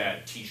gave a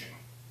bad teaching,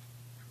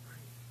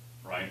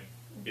 right?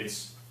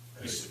 He's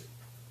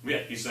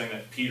saying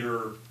that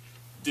Peter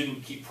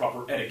didn't keep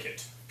proper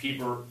etiquette.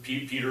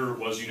 Peter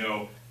was,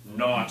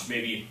 not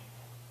maybe,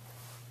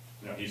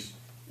 he's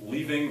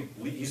leaving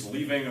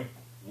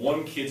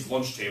one kid's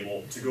lunch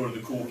table to go to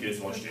the cool kid's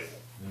lunch table,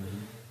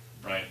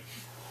 right?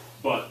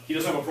 But he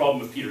doesn't have a problem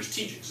with Peter's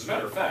teachings. As a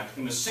matter of fact,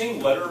 in the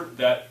same letter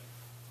that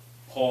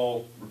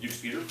Paul rebukes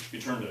Peter, if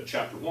you turn to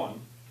chapter 1,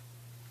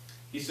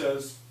 he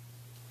says,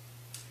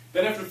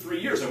 then after 3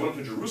 years I went up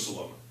to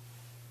Jerusalem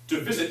to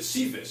visit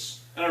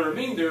Cephas, and I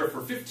remained there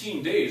for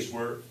 15 days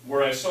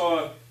where I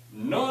saw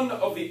none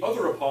of the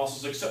other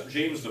apostles except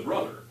James the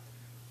brother.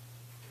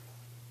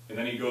 And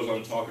then he goes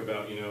on to talk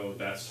about,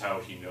 that's how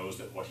he knows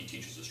that what he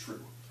teaches is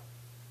true.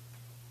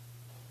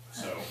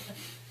 So,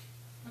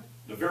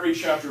 the very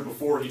chapter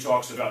before he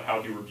talks about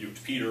how he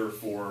rebuked Peter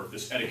for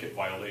this etiquette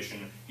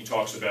violation, he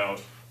talks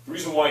about the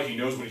reason why he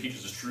knows what he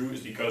teaches is true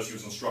is because he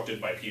was instructed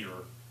by Peter.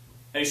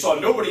 And he saw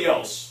nobody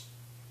else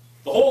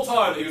the whole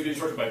time that he was being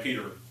instructed by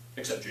Peter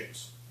except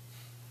James.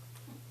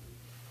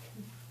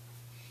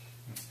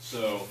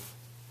 So,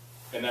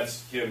 and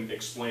that's him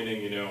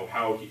explaining,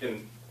 how he,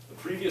 in the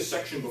previous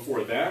section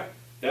before that,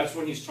 that's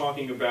when he's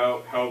talking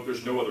about how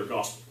there's no other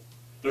gospel.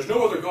 There's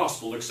no other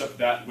gospel except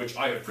that which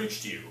I have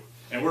preached to you.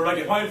 And where did I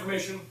get my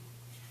information?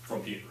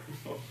 From Peter.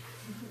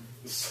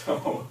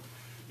 So,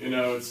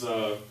 it's,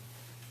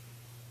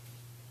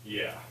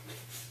 yeah.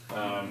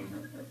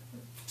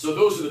 So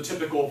those are the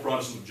typical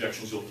Protestant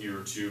objections you'll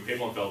hear to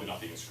papal infallibility not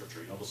being in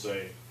Scripture. They'll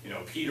say,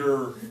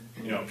 Peter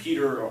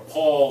or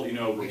Paul,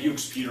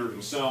 rebukes Peter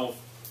himself.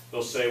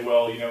 They'll say,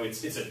 well,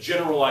 it's a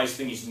generalized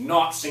thing. He's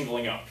not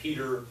singling out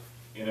Peter.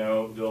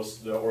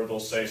 They'll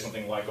say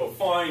something like, oh,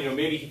 fine,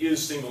 maybe he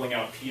is singling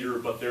out Peter,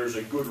 but there's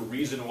a good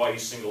reason why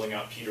he's singling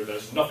out Peter that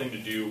has nothing to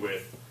do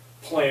with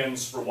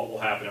plans for what will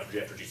happen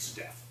after Jesus'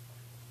 death.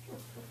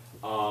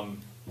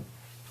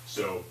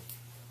 So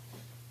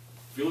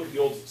if you look at the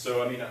old,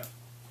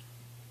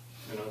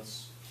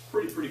 it's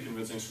pretty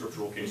convincing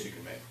scriptural case you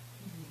can make.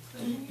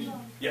 Can you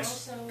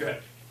Yes, also go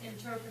ahead.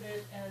 interpret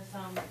it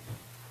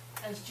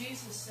as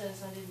Jesus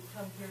says, I didn't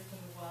come here for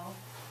the well?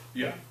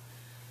 Yeah.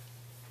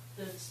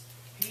 That's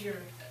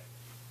Peter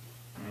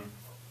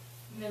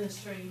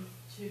ministering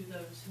to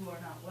those who are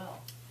not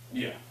well.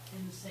 Yeah.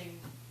 In the same,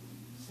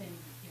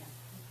 yeah.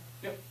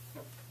 Yep.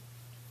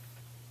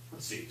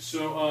 Let's see.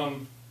 So,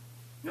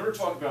 in order to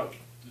talk about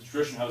the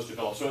tradition, how it's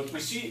developed. So we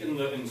see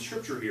in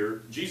Scripture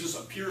here, Jesus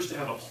appears to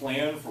have a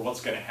plan for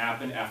what's going to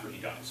happen after he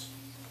dies.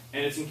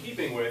 And it's in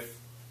keeping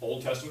with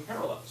Old Testament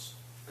parallels.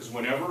 Because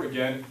whenever,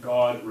 again,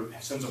 God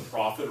sends a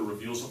prophet or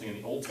reveals something in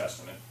the Old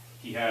Testament,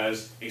 he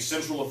has a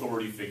central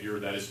authority figure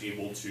that is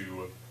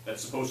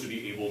that's supposed to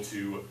be able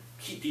to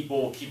keep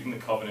people keeping the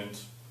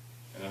covenant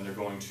and then they're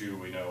going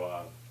to,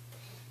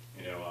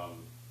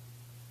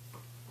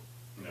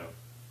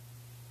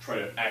 try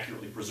to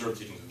accurately preserve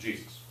teachings of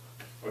Jesus,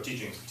 or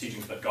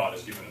teachings that God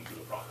has given them through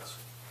the prophets.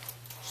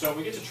 So when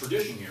we get to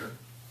tradition here,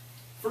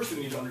 first thing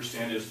we need to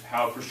understand is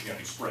how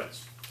Christianity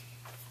spreads.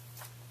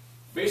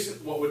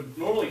 Basically, what would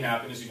normally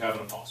happen is you have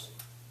an apostle,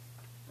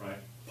 right?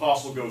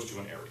 Apostle goes to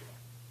an area.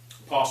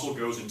 Apostle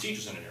goes and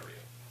teaches in an area.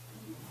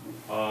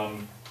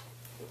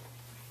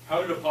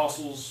 How did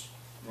apostles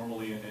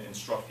normally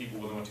instruct people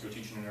when they went to go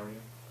teach in an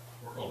area?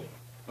 Orally.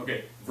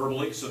 Okay,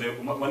 verbally. So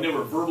when they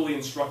were verbally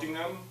instructing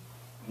them,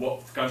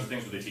 what kinds of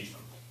things would they teach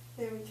them?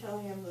 They were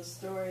telling them the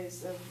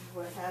stories of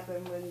what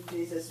happened when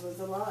Jesus was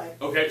alive.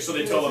 Okay, so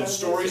they tell them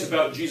stories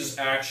about Jesus'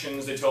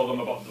 actions. They tell them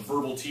about the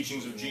verbal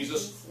teachings of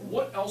Jesus.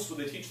 What else would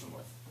they teach them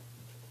with?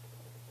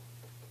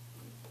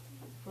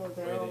 For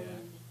their own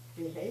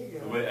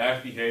behavior. The way they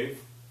act,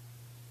 behave.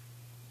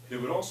 They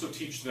would also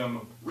teach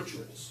them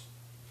rituals.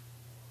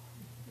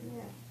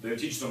 Yeah. They would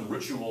teach them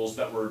rituals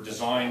that were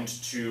designed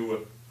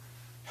to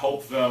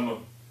help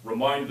them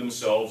remind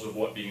themselves of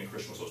what being a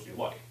Christian was supposed to be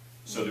like.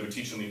 So they would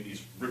teach them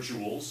these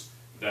rituals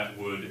that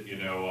would,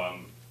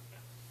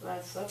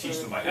 teach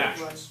them by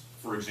actions.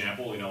 For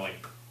example,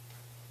 like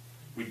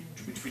we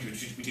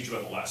teach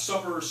about the Last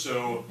Supper.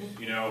 So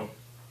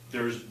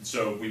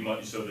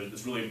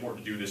it's really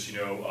important to do this,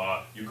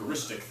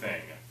 Eucharistic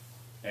thing,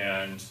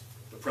 and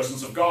the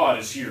presence of God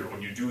is here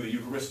when you do the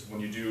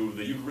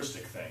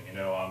Eucharistic thing.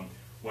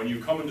 When you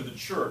come into the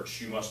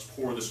church, you must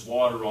pour this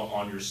water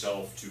on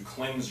yourself to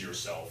cleanse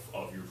yourself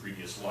of your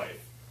previous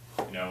life.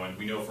 And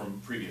we know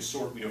from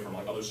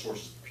other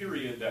sources of the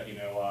period that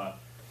the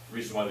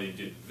reason why they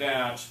did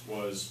that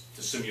was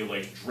to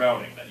simulate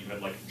drowning, that you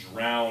had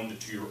drowned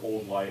to your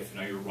old life,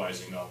 and now you're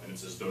rising up, and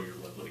it's as though you're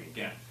living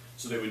again.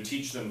 So they would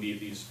teach them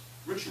these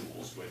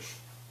rituals, which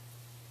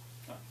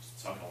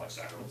sound kind of like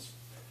sacraments.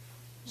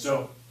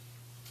 So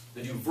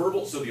they do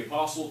verbal. So the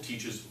apostle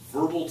teaches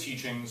verbal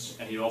teachings,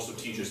 and he also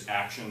teaches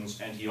actions,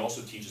 and he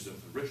also teaches them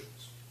through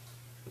rituals.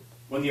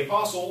 When the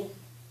apostle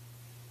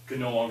could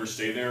no longer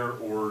stay there,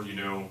 or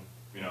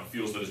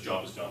feels that his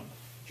job is done,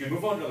 he would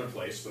move on to another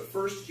place. But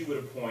first, he would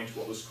appoint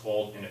what was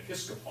called an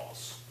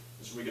episkopos.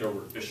 This is where we get our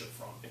word bishop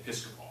from,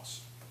 episkopos.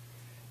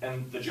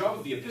 And the job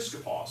of the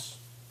episkopos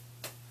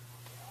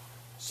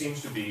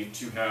seems to be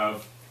to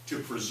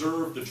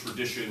preserve the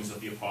traditions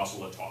that the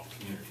apostle had taught the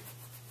community.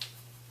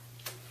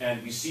 And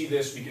we can see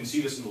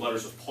this in the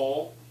letters of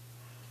Paul,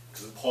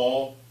 because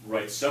Paul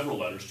writes several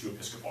letters to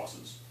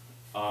episkoposes.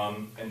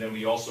 And then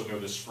we also know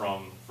this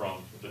from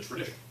the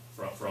tradition,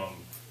 from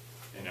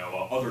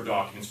other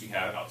documents we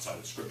have outside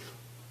of Scripture.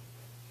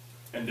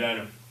 And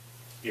then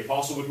the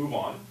apostle would move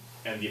on,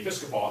 and the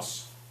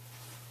episkopos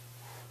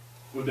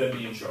would then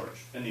be in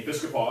charge. And the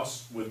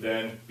episkopos would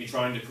then be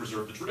trying to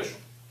preserve the tradition.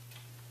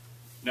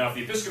 Now, if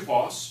the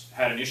episkopos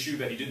had an issue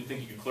that he didn't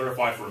think he could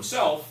clarify for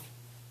himself,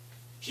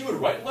 he would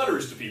write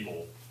letters to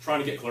people trying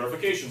to get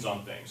clarifications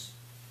on things.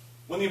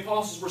 When the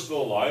apostles were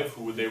still alive,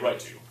 who would they write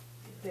to?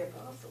 The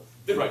apostles.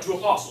 They'd write to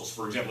apostles,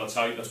 for example.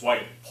 That's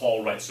why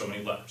Paul writes so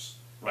many letters.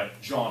 Right?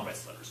 John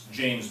writes letters.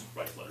 James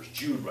writes letters.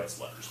 Jude writes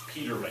letters.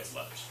 Peter writes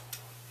letters.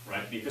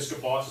 Right? The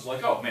episkopos is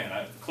like, oh man,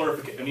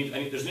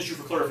 there's an issue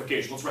for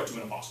clarification. Let's write to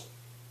an apostle.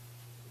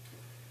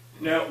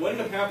 Now, what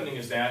ended up happening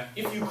is that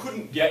if you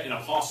couldn't get an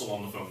apostle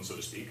on the phone, so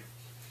to speak,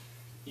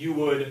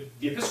 the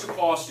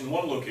episkopos in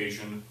one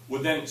location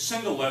would then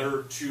send a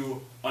letter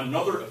to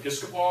another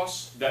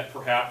episkopos that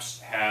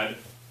perhaps had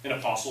an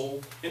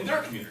apostle in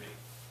their community.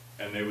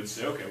 And they would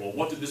say, okay,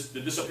 well, did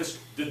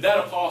that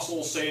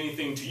apostle say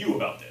anything to you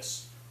about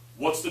this?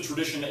 What's the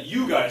tradition that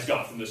you guys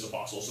got from this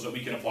apostle so that we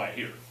can apply it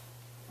here?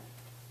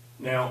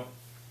 Now,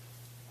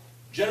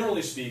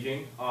 generally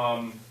speaking,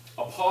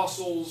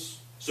 episcoposes,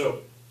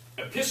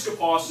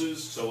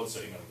 so let's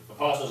say, the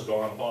apostle's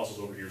gone, apostle's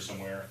over here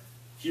somewhere.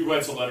 He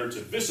writes a letter to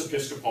this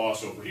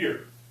episcopos over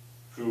here,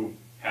 who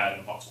had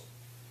an apostle.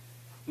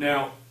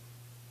 Now,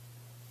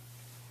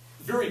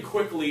 very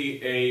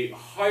quickly, a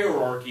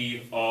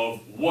hierarchy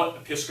of what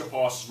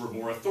episcoposes were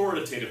more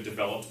authoritative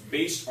developed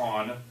based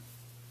on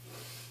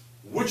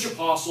which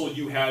apostle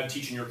you had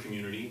teaching your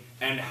community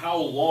and how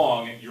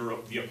long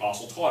the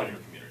apostle taught in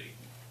your community.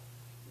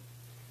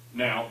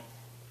 Now,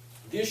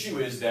 the issue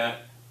is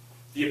that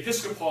the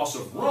episcopos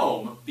of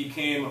Rome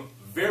became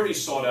very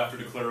sought after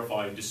to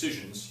clarify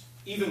decisions,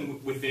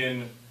 even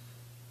within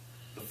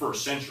the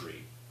first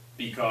century,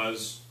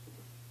 because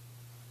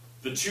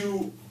the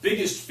two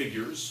biggest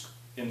figures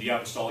in the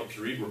apostolic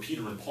period were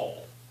Peter and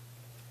Paul.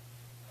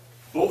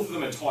 Both of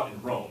them had taught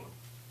in Rome,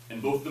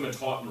 and both of them had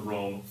taught in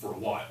Rome for a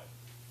while.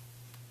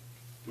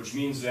 Which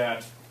means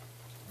that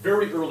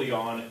very early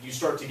on, you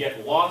start to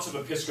get lots of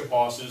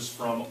episcoposes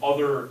from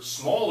other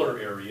smaller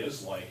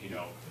areas, like,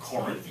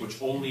 Corinth,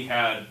 which only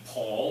had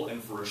Paul,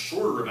 and for a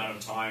shorter amount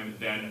of time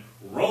than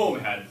Rome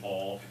had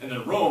Paul, and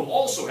then Rome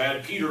also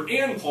had Peter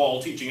and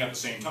Paul teaching at the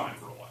same time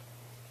for a while.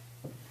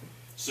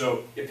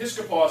 So,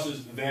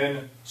 episcoposes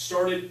then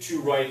started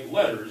to write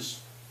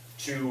letters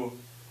to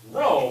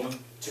Rome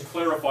to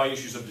clarify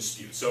issues of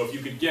dispute. So if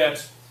you could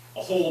get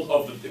a hold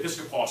of the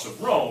Episcopos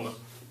of Rome,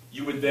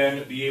 you would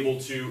then be able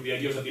to, the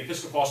idea is that the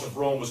Episcopos of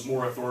Rome was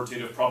more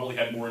authoritative, probably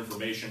had more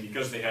information,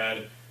 because they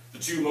had the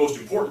two most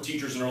important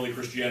teachers in early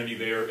Christianity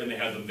there, and they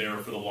had them there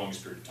for the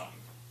longest period of time.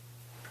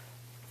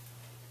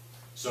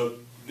 So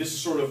this is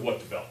sort of what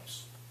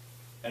develops.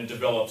 And it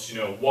develops,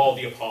 while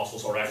the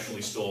apostles are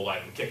actually still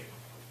alive and kicking.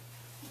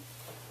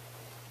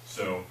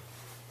 So,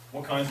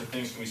 what kinds of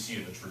things can we see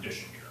in the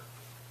tradition here?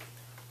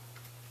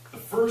 The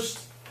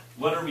first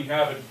letter we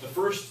have, the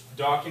first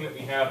document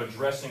we have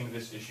addressing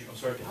this issue, I'm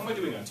sorry, how am I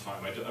doing on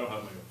time? I don't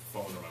have my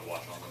phone or my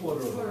watch on.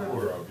 Quarter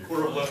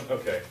of 11?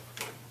 Okay.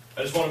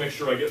 I just want to make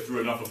sure I get through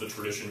enough of the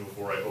tradition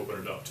before I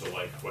open it up to,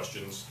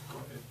 questions.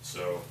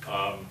 So,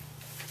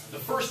 the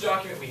first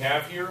document we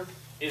have here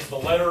is the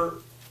letter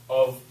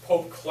of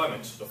Pope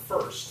Clement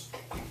I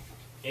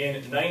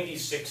in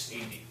 96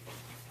 AD.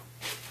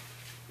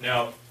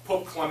 Now,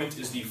 Pope Clement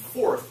is the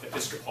fourth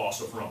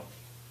Episcopos of Rome.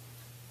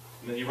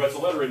 And then he writes a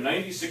letter in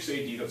 96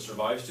 AD that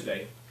survives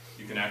today.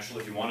 You can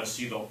actually, if you want to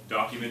see the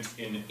document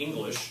in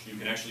English, you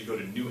can actually go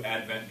to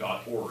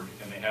newadvent.org,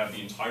 and they have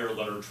the entire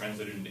letter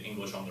translated into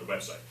English on their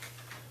website.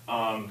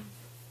 And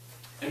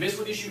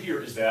basically the issue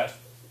here is that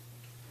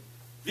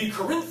the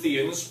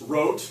Corinthians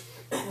wrote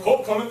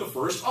Pope Clement I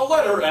a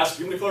letter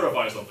asking him to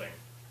clarify something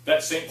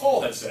that St.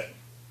 Paul had said.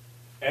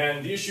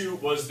 And the issue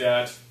was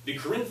that the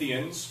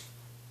Corinthians,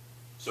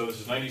 so this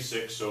is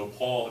 96, so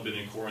Paul had been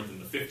in Corinth in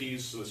the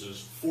 50s, so this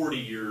is 40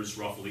 years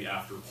roughly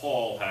after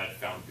Paul had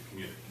founded the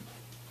community.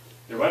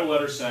 They write a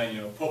letter saying,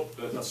 Pope,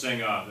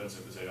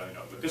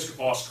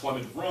 Episcopos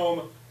Clement of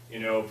Rome,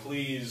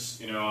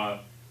 please,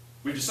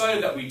 we've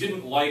decided that we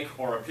didn't like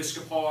our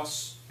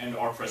Episcopos and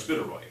our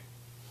Presbyteroi.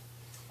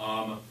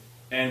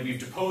 And we've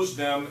deposed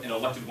them and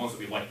elected ones that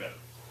we like better.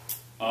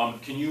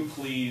 Can you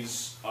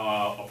please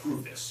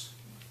approve this?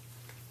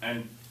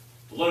 And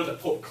the letter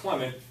that Pope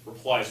Clement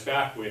replies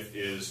back with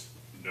is,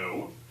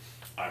 no,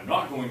 I'm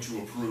not going to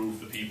approve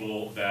the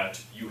people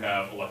that you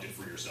have elected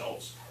for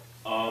yourselves.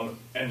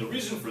 And the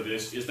reason for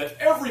this is that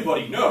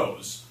everybody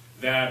knows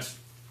that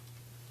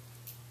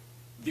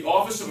the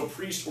office of a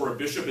priest or a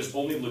bishop is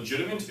only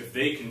legitimate if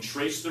they can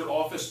trace their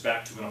office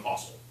back to an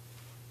apostle.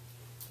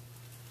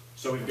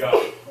 So we've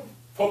got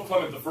Pope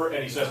Clement I,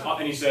 and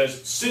he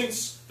says,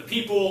 since the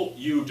people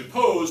you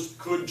deposed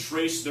could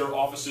trace their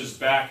offices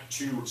back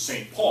to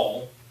St.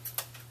 Paul,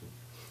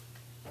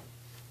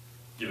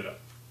 give it up.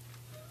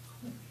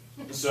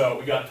 So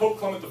we got Pope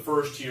Clement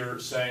I here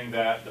saying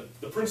that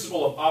the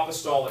principle of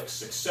apostolic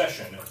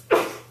succession,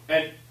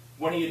 and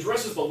when he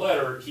addresses the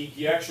letter,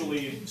 he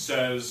actually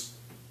says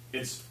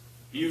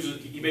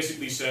he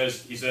basically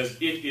says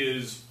it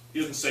is. He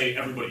doesn't say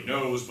everybody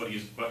knows, but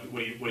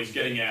what he's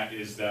getting at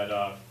is that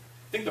I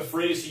think the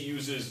phrase he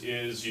uses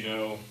is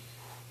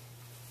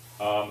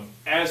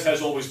as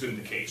has always been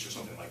the case, or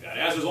something like that.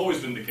 As has always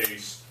been the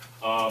case,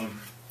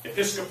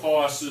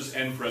 Episcoposes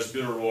and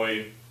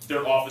Presbyteroi,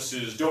 their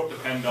offices don't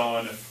depend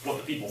on what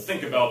the people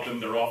think about them.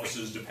 Their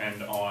offices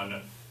depend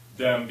on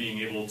them being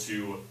able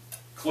to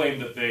claim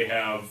that they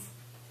have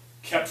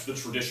kept the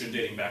tradition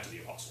dating back to the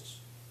apostles.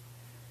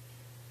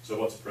 So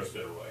what's a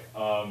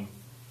Presbyteroi?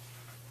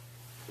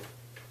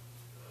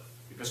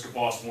 The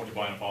Episcopos appointed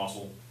by an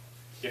apostle.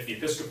 If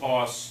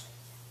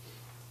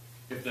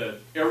the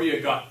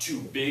area got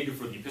too big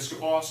for the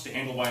Episcopos to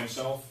handle by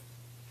himself,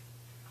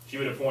 he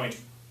would appoint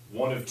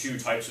one of two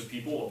types of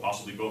people, or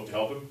possibly both to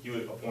help him. He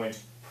would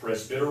appoint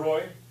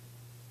Presbyteroi,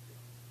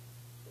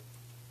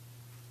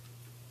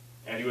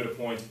 and he would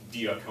appoint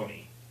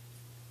diaconi.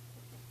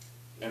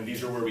 And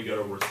these are where we get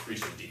our words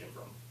priest and deacon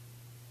from.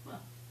 Huh.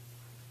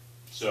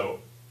 So,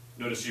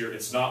 notice here,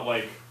 it's not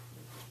like,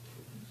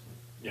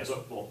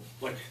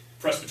 like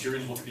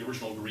Presbyterians look at the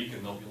original Greek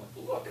and they'll be like,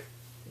 well, look,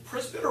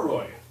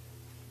 Presbyteroi,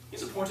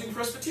 he's appointing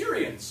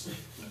Presbyterians.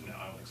 No,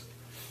 I don't think so.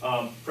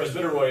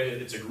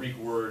 Presbyteroi, it's a Greek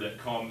word that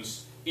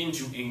comes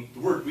into the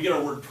word. We get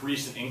our word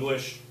priest in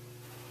English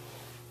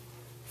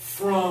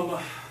from,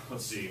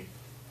 let's see,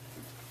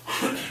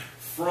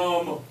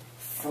 from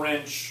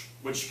French,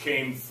 which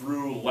came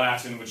through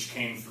Latin, which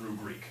came through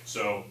Greek.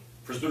 So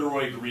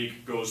Presbyteroi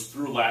Greek goes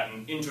through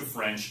Latin into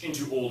French,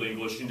 into Old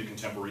English, into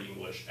contemporary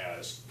English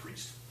as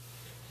priest.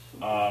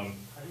 How do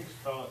you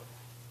spell it?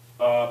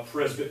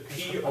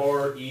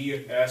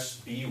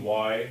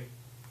 Presbyteroi.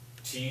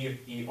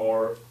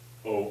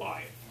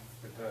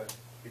 With the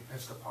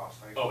Episcopos.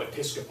 Oh,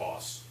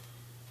 Episcopos.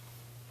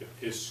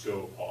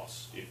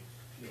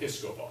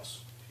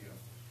 Episcopos.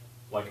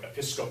 Like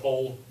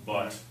Episcopal,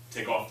 but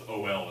take off the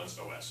OL as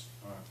OS.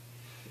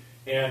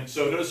 And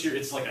so notice here,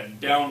 it's like a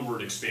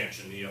downward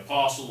expansion. The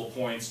apostle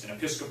appoints an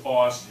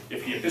Episcopos.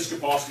 If the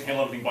Episcopos can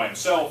handle everything by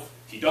himself,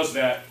 he does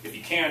that. If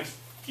he can't,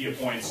 he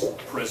appoints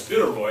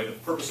Presbyteroi. The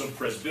purpose of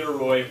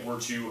Presbyteroi were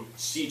to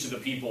see to the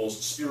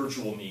people's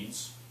spiritual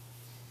needs.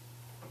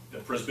 The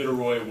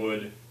Presbyteroi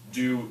would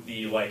do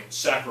the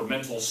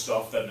sacramental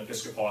stuff that an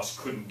Episcopos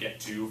couldn't get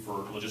to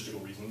for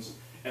logistical reasons.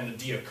 And the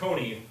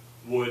diaconi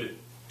would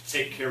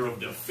take care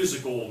of the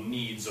physical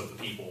needs of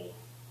the people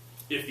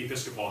if the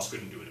Episcopos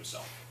couldn't do it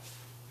himself.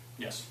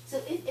 Yes.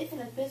 So if an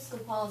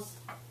episcopos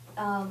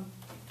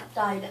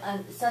died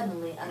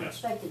suddenly,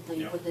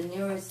 unexpectedly, Yeah. would the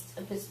nearest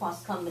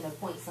episcopos come and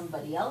appoint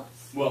somebody else?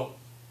 Well,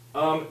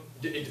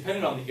 it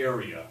depended on the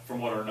area,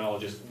 from what our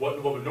knowledge is.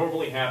 What would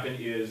normally happen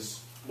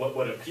is,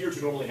 what appeared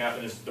to normally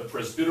happen is the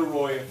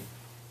presbyteroi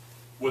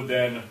would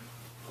then,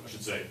 I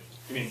should say,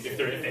 I mean, if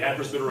they had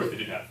presbyteroi, if they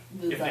didn't have.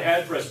 If they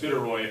had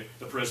presbyteroi,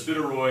 the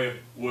presbyteroi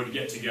would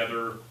get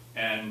together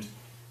and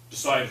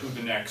decide who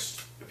the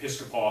next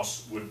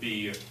episcopos would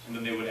be, and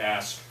then they would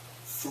ask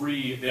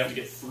they have to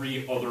get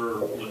 3 other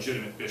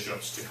legitimate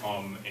bishops to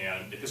come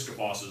and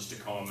episcoposes to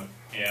come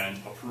and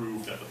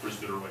approve that the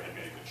presbyteroi had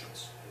made a good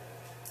choice.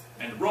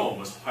 And Rome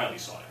was highly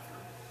sought after.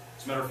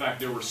 As a matter of fact,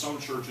 there were some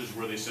churches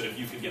where they said if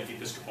you could get the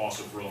episcopos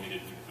of Rome, you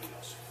didn't need anybody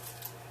else.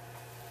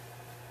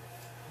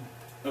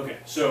 Okay,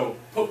 so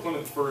Pope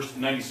Clement I,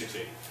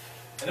 9680.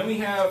 And then we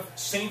have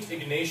Saint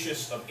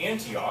Ignatius of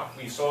Antioch.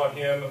 We saw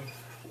him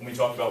when we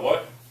talked about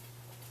what?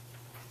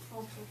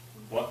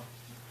 What?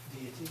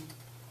 Deity.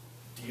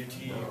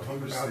 Deity. No, he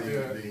was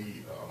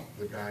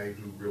the guy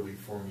who really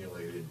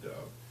formulated the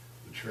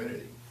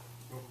Trinity.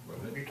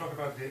 Wasn't We it? talk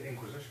about the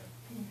Inquisition.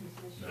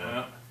 No.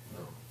 No.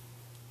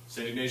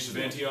 Saint Ignatius of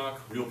Antioch,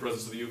 real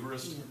presence of the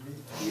Eucharist.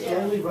 The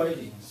early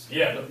writings.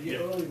 Yeah, The yeah.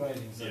 early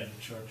writings Yeah. of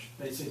the church.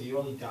 They say the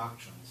early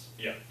doctrines.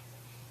 Yeah.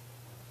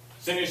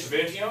 Saint Ignatius of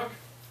Antioch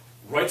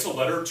writes a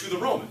letter to the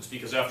Romans,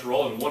 because after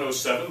all, in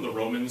 107, the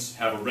Romans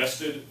have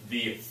arrested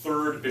the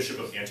 3rd bishop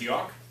of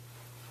Antioch,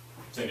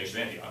 Saint Ignatius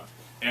of Antioch,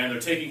 and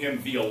they're taking him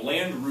via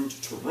land route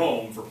to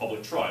Rome for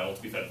public trial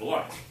to be fed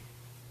alive.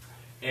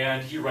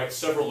 And he writes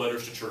several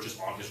letters to churches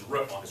on his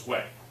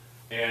way.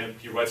 And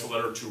he writes a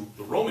letter to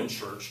the Roman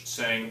church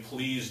saying,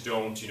 please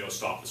don't,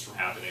 stop this from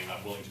happening.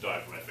 I'm willing to die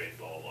for my faith,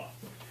 blah, blah, blah.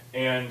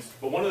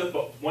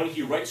 But when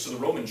he writes to the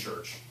Roman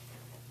church,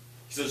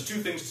 he says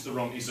 2 things to the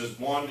Roman. He says,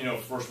 one,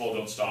 first of all,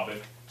 don't stop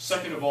it.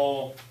 Second of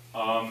all,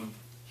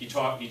 he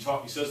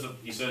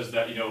says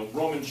that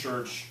Roman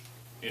church,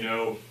 he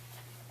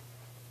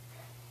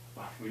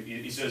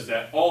says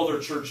that all other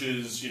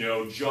churches,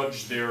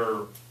 judge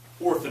their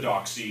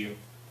orthodoxy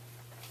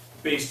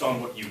based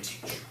on what you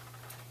teach.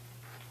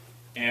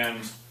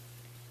 And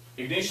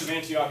Ignatius of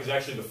Antioch is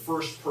actually the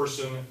first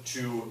person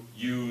to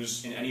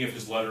use in any of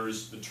his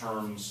letters the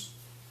terms,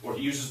 or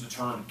he uses the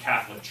term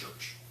Catholic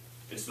Church.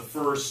 It's the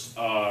first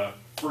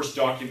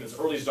document, it's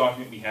the earliest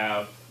document we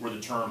have where the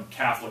term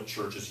Catholic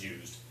Church is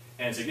used.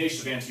 And it's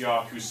Ignatius of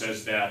Antioch who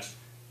says that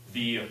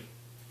the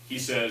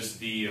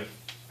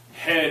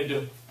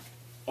head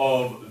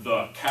of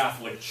the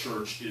Catholic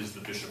Church is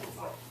the Bishop of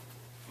Rome.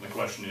 And the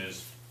question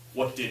is,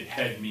 what did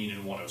head mean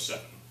in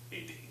 107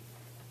 AD?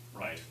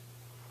 Right?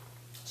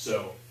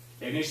 So,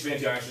 Ignatius of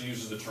Antioch actually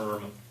uses the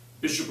term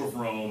Bishop of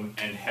Rome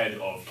and head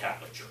of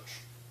Catholic Church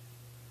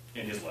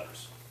in his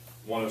letters.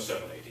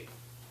 107 AD.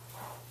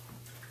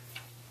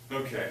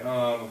 Okay,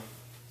 let's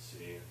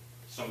see.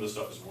 Some of this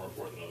stuff is more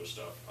important than other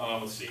stuff.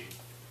 Let's see.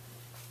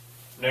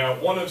 Now,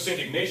 one of St.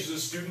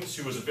 Ignatius' students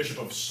who was a bishop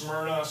of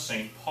Smyrna,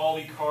 St.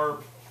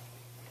 Polycarp.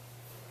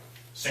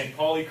 St.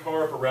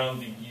 Polycarp around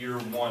the year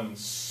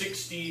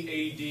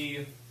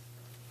 160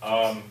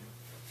 AD.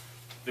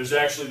 There's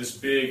actually this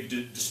big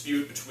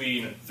dispute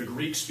between the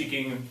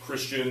Greek-speaking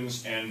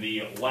Christians and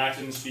the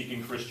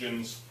Latin-speaking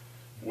Christians,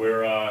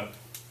 where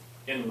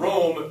in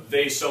Rome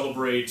they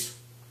celebrate.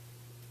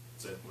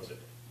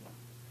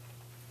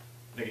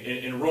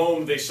 In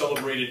Rome they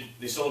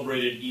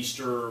celebrated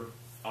Easter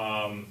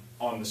on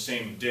the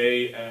same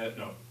day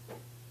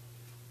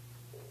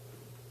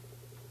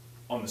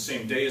on the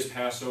same day as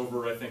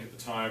Passover, I think, at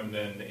the time. And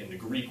then in the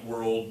Greek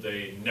world,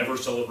 they never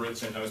celebrate the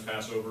same time as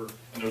Passover.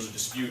 And there was a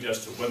dispute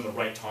as to when the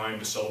right time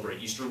to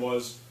celebrate Easter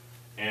was.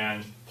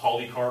 And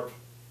Polycarp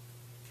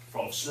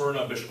from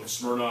Smyrna, Bishop of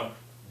Smyrna,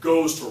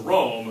 goes to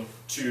Rome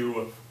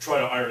to try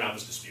to iron out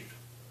this dispute.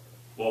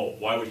 Well,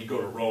 why would he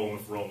go to Rome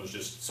if Rome was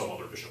just some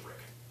other bishopric?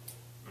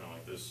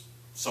 There's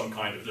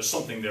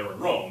something there in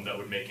Rome that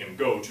would make him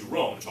go to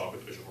Rome to talk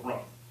with the Bishop of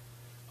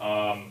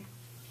Rome.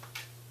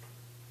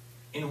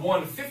 In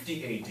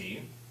 150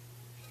 AD,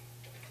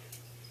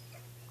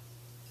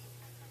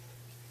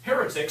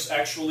 heretics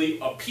actually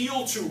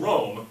appeal to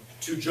Rome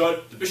to judge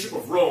the Bishop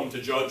of Rome to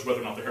judge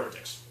whether or not they're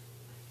heretics.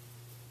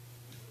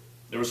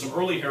 There were some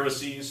early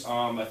heresies.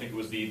 I think it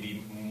was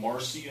the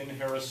Marcion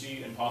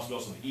heresy and possibly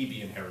also the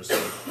Ebian heresy.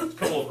 A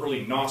couple of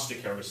early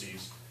Gnostic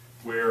heresies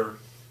where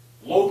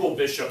local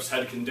bishops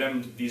had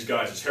condemned these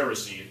guys as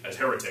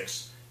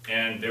heretics,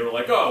 and they were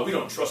like, oh, we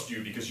don't trust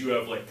you because you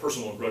have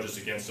personal grudges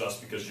against us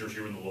because you're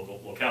here in the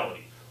local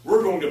locality.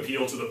 We're going to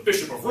appeal to the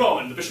Bishop of Rome,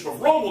 and the Bishop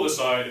of Rome will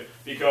decide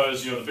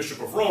because the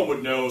Bishop of Rome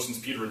would know since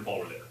Peter and Paul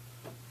were there.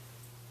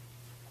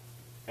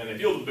 And they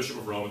appeal to the Bishop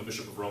of Rome, and the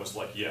Bishop of Rome is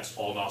like, yes,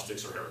 all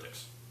Gnostics are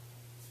heretics.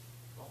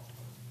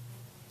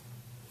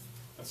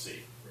 Let's see.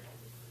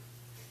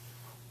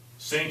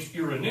 Saint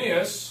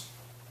Irenaeus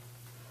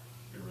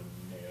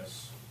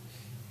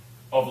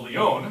of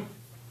Lyon,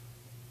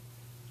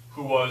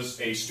 who was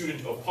a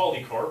student of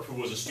Polycarp,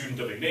 who was a student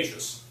of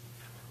Ignatius.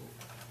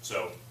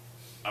 So,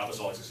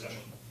 apostolic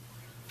succession.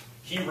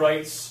 he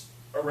writes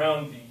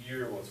around the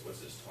year,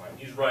 what's his time?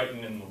 He's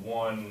writing in the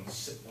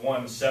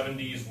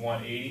 170s,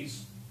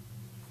 180s.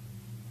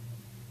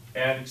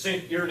 And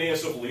St.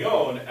 Irenaeus of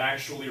Lyon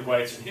actually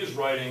writes in his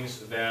writings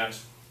that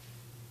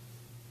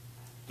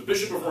the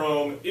Bishop of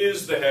Rome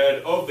is the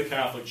head of the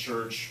Catholic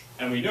Church,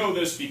 and we know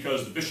this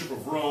because the Bishop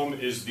of Rome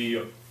is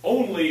the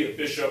only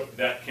bishop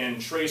that can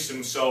trace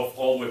himself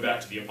all the way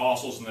back to the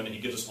Apostles, and then he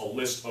gives us a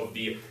list of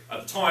the,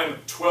 at the time,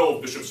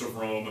 12 bishops of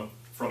Rome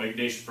from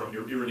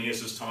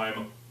Irenaeus'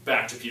 time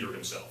back to Peter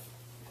himself.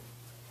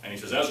 And he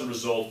says, as a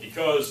result,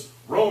 because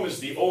Rome is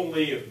the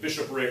only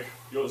bishopric,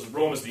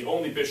 Rome is the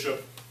only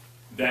bishop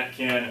that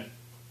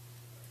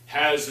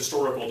has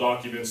historical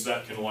documents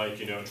that can,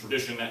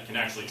 tradition that can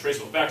actually trace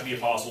it back to the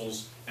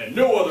Apostles, and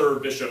no other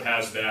bishop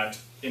has that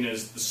in the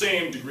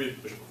same degree that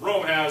the Bishop of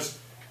Rome has.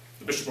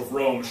 The Bishop of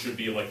Rome should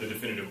be like the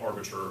definitive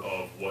arbiter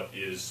of what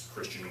is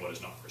Christian and what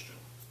is not Christian.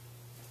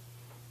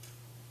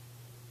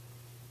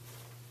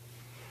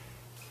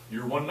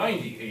 Year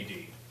 190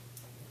 AD.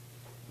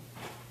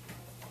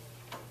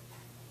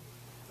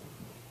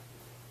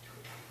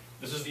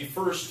 This is the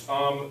first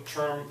time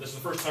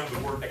the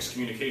word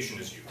excommunication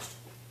is used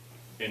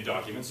in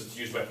documents. It's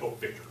used by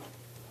Pope Victor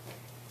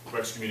to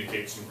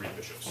excommunicate some Greek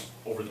bishops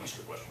over the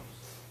Easter question.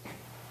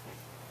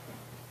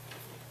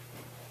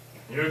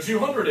 Year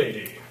 200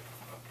 AD.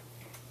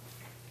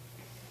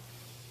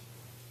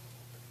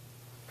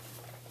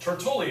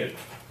 Tertullian,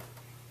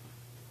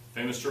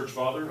 famous church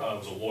father,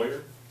 was a lawyer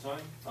at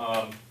the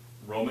time,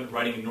 Roman,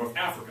 writing in North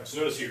Africa. So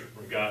notice here,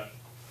 we've got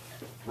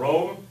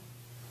Rome,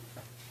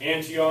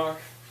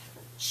 Antioch,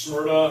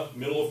 Smyrna,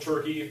 middle of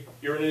Turkey,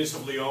 Irenaeus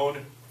of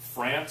Lyon,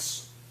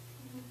 France,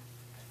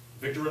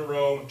 Victor in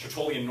Rome,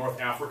 Tertullian, North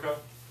Africa.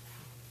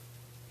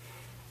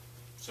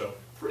 So,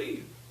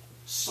 pretty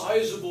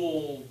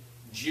sizable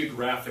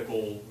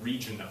geographical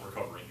region that we're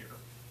covering here.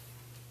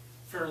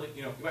 Fairly,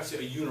 you might say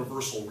a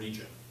universal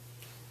region,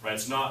 right?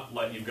 It's not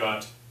like you've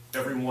got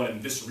everyone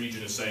in this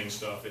region is saying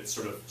stuff. It's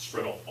sort of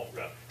spread all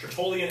around.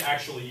 Tertullian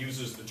actually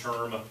uses the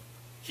term,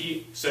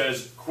 he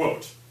says,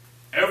 quote,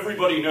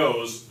 everybody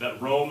knows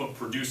that Rome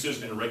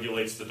produces and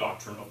regulates the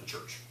doctrine of the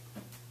church.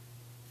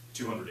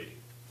 280,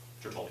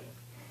 Tertullian.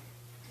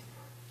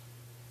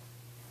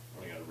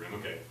 Running out of room,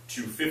 okay.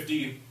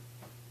 250,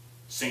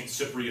 St.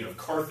 Cyprian of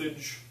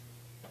Carthage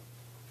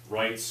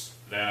writes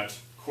that,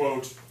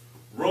 quote,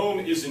 Rome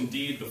is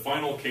indeed the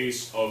final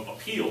case of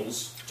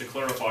appeals to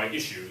clarify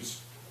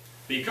issues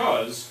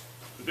because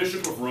the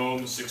Bishop of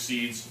Rome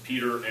succeeds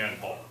Peter and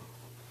Paul.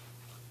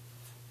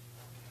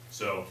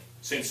 So,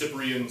 St.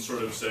 Cyprian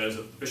sort of says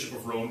that the Bishop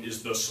of Rome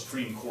is the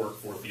supreme court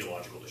for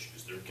theological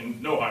issues. There can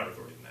no higher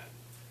authority than that.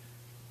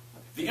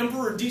 The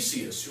Emperor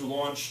Decius, who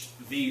launched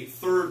the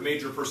third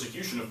major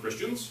persecution of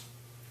Christians,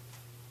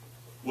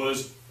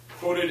 was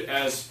quoted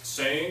as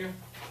saying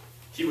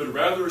he would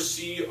rather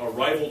see a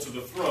rival to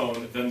the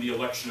throne than the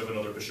election of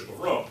another Bishop of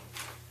Rome.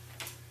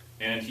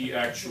 And he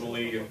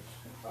actually,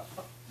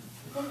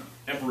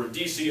 Emperor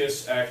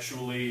Decius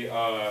actually,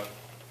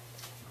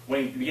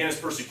 when he began his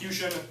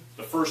persecution,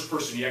 the first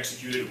person he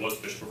executed was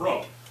the Bishop of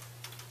Rome.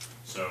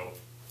 So,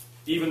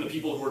 even the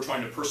people who were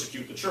trying to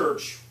persecute the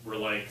church were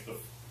like,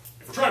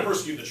 if we're trying to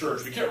persecute the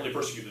church, we can't really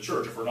persecute the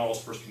church if we're not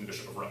also persecuting the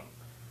Bishop of Rome.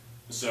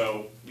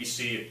 So, we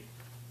see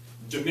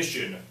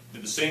Domitian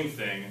did the same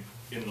thing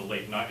in the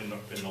late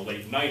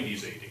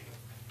 90s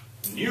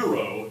AD.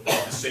 Nero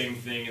did the same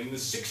thing in the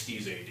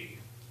 60s AD.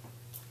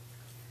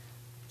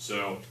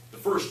 So, the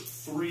first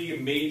three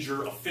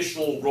major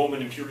official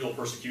Roman imperial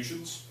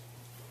persecutions,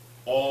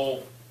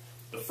 one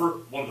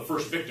of the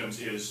first victims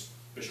is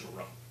Bishop of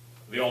Rome.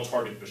 They all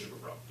target Bishop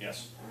of Rome.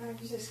 Yes? I'm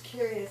just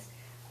curious.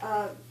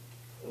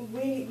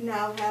 We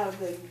now have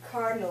the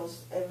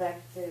cardinals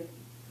elect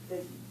the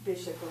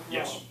Bishop of Rome.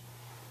 Yes.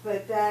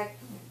 But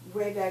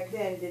way back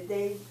then, did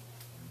they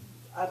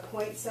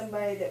appoint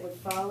somebody that would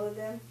follow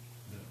them?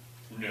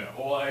 No.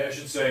 Well, I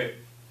should say,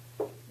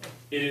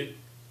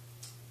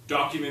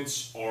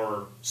 documents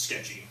are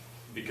sketchy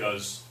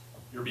because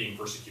you're being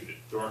persecuted.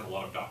 There aren't a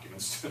lot of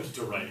documents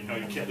to write. You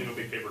can't leave a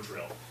big paper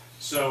trail.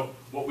 So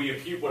what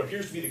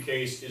appears to be the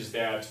case is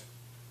that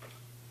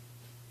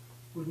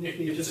wouldn't it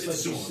be just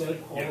like you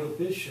said, all the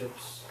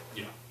bishops,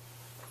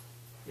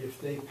 if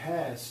they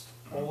passed,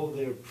 all of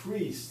their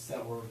priests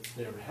that were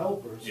their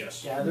helpers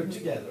gathered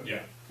together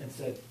and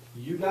said,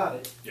 you got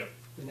it,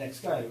 the next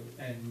guy,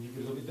 and you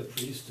could look at the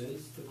priest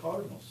as the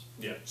cardinals.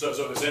 Yeah, so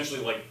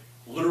essentially,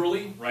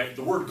 literally, right,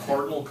 the word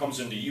cardinal comes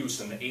into use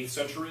in the 8th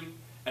century,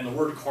 and the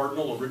word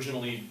cardinal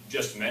originally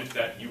just meant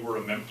that you were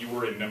a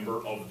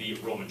member of the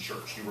Roman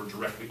Church. You were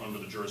directly under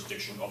the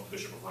jurisdiction of the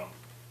Bishop of Rome.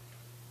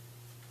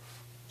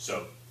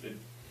 So,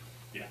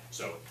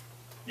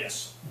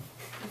 yes.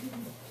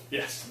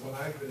 Yes. What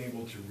I've been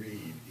able to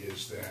read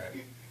is that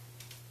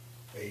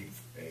a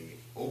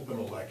open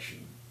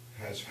election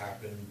has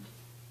happened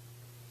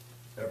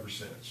ever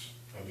since.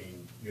 I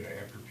mean,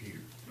 after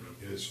Peter.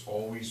 It has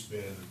always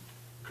been,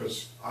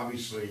 because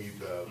obviously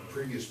the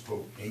previous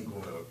pope ain't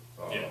going to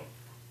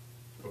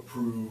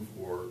approve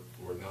or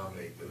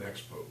nominate the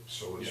next pope.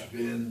 So it's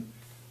been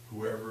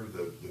whoever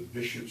the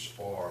bishops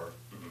are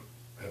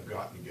have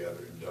gotten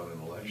together and done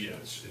an election.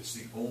 Yes. It's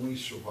the only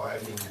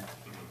surviving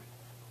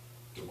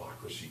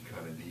democracy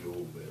kind of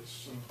deal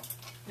that's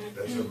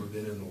ever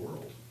been in the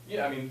world.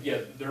 Yeah, I mean,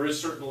 yeah, there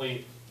is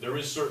certainly,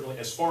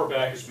 as far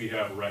back as we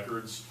have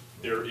records,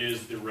 there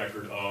is the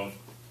record of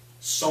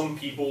some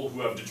people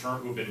who have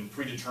been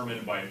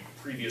predetermined by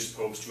previous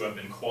popes who have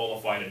been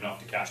qualified enough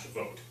to cast a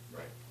vote.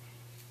 Right.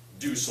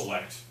 Do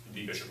select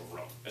the Bishop of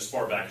Rome, as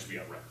far back as we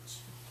have records.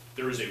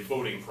 There is a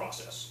voting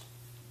process.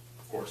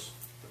 Of course,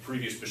 the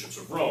previous bishops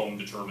of Rome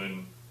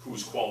determine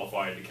who's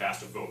qualified to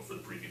cast a vote for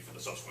the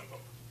subsequent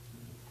pope.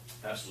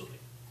 Absolutely.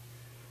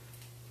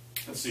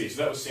 Let's see,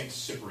 so that was St.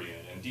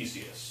 Cyprian and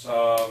Decius.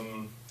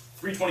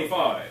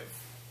 325.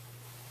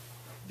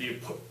 The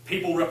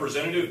papal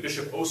representative,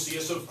 Bishop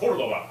Osius of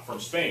Cordova from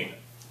Spain,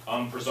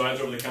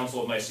 presides over the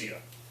Council of Nicaea.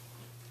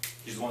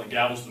 He's the one that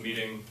gavels the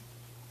meeting,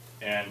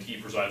 and he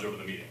presides over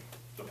the meeting,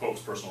 the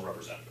Pope's personal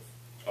representative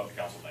of the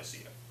Council of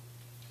Nicaea.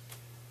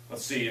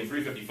 Let's see, in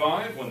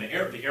 355, when the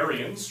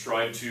Arian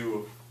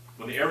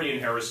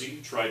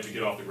heresy tried to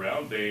get off the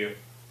ground, they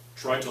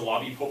tried to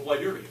lobby Pope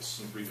Liberius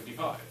in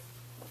 355.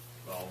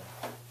 Well,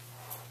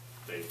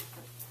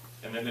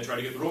 and then they tried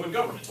to get the Roman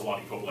government to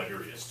lobby Pope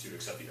Liberius to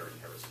accept the Arian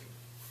heresy.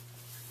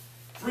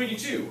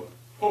 382,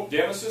 Pope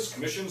Damasus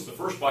commissions the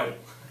first Bible.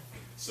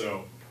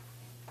 So,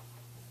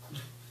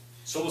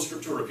 sola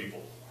scriptura,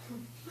 people.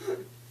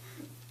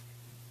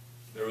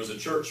 There was a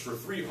church for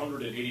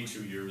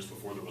 382 years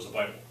before there was a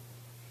Bible.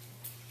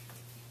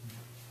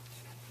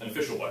 An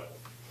official Bible.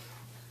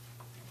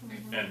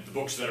 And the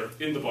books that are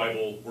in the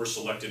Bible were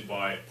selected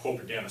by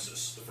Pope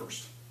Damasus the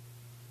first.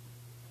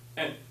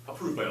 And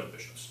approved by other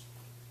bishops.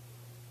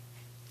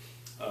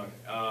 Okay,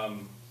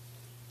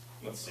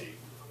 let's see.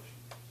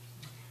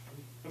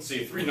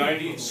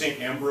 390, St.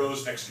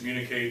 Ambrose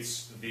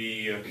excommunicates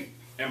the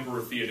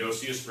Emperor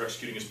Theodosius for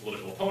executing his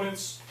political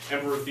opponents.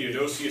 Emperor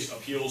Theodosius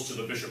appeals to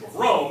the Bishop of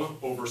Rome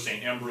over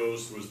St.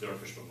 Ambrose, who was the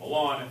Archbishop of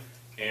Milan,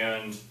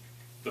 and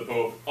the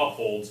Pope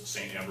upholds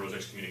St. Ambrose's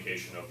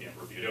excommunication of the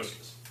Emperor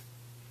Theodosius.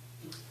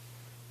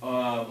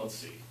 Let's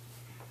see.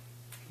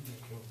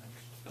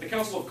 At the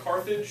Council of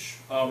Carthage,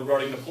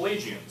 regarding the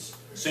Pelagians,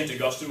 St.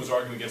 Augustine was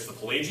arguing against the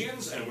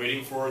Pelagians and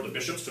waiting for the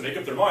bishops to make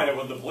up their mind on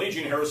whether the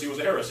Pelagian heresy was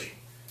a heresy.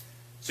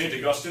 St.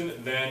 Augustine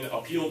then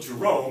appealed to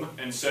Rome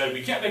and said,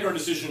 we can't make our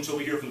decision until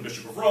we hear from the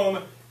Bishop of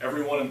Rome.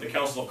 Everyone at the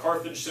Council of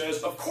Carthage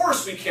says, of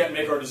course we can't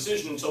make our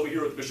decision until we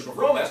hear what the Bishop of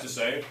Rome has to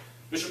say.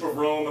 Bishop of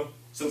Rome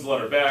sends a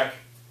letter back,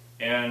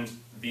 and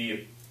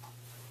the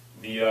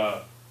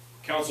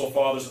Council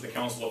Fathers of the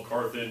Council of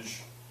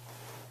Carthage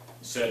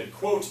said,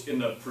 quote, in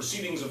the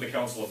proceedings of the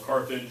Council of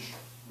Carthage,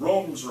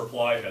 Rome's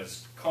reply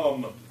has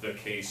come, the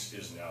case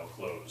is now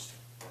closed.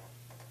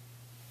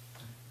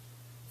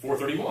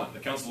 431, the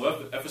Council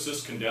of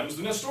Ephesus condemns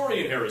the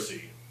Nestorian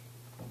heresy.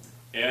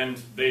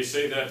 And they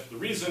say that the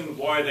reason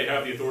why they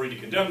have the authority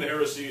to condemn the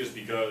heresy is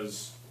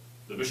because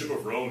the Bishop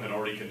of Rome had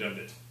already condemned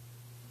it.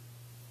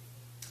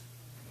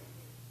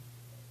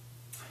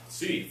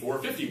 C,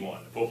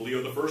 451, Pope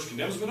Leo I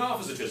condemns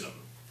Monophysitism.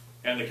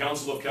 And the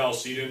Council of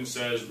Chalcedon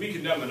says, we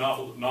condemn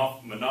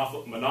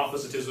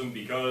Monophysitism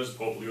because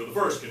Pope Leo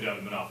I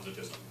condemned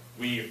Monophysitism.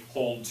 We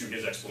hold to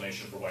his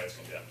explanation for why it's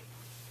condemned.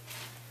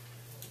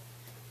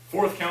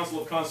 Fourth Council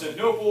of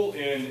Constantinople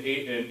in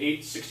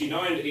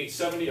 869 to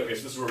 870. Okay,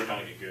 so this is where we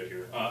kind of get good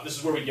here. This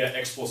is where we get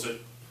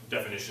explicit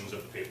definitions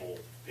of the papal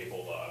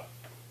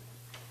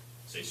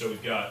say. So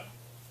we've got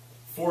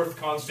Fourth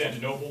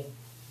Constantinople,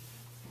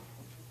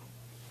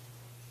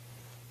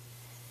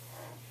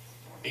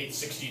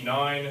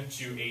 869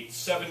 to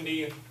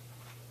 870.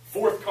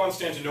 Fourth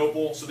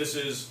Constantinople. So this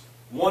is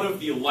one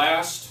of the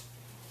last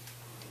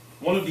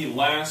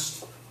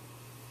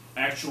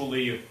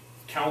actually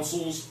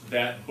councils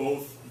that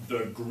both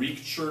the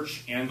Greek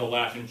Church and the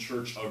Latin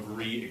Church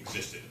agree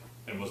existed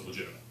and was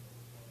legitimate.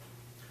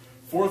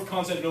 Fourth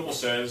Constantinople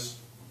says,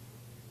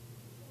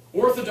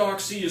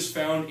 orthodoxy is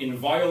found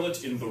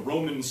inviolate in the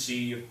Roman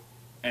See,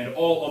 and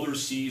all other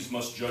sees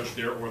must judge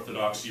their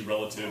orthodoxy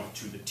relative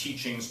to the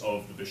teachings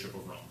of the Bishop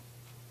of Rome.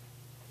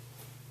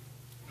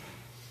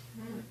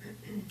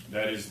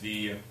 That is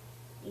the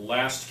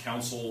last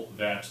council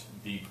that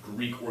the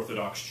Greek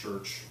Orthodox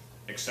Church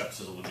accepts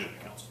as a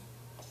legitimate council.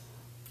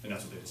 And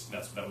that's what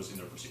that was in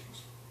their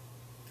proceedings.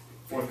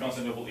 Fourth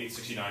Constantinople,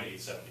 869 to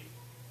 870.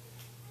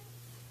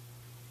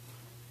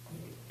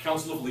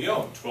 Council of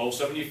Lyon,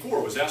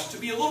 1274, was asked to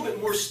be a little bit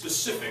more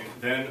specific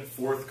than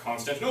Fourth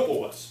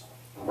Constantinople was.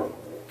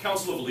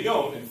 Council of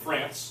Lyon in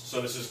France, so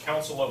this is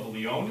Council of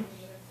Lyon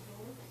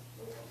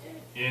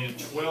in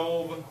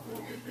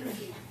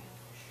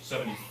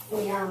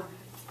 1274.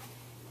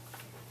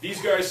 These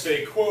guys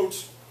say,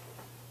 quote,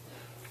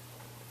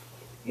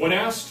 when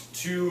asked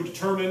to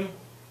determine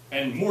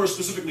and more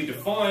specifically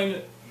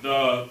define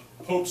the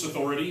Pope's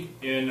authority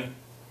in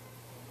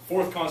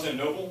Fourth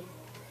Constantinople,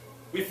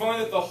 we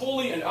find that the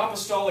Holy and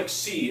Apostolic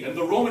See and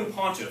the Roman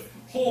Pontiff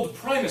hold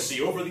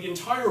primacy over the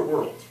entire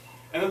world,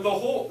 and that the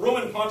whole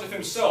Roman pontiff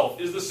himself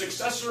is the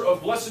successor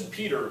of blessed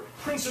Peter,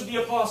 prince of the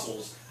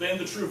apostles, then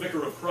the true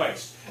vicar of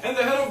Christ, and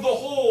the head of the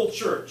whole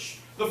church,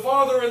 the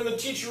father and the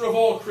teacher of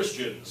all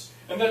Christians,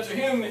 and that to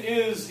him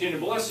is in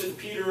blessed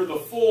Peter the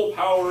full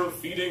power of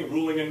feeding,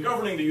 ruling, and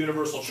governing the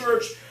universal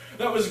church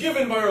that was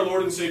given by our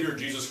Lord and Savior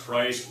Jesus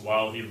Christ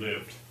while he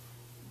lived.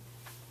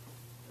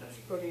 That's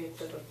putting it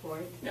to the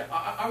point. Yeah,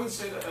 I would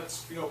say that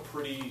that's,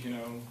 pretty,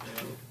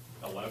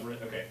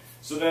 elaborate. Okay,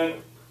 so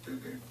then,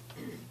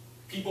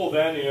 people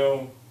then,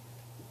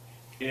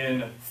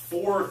 in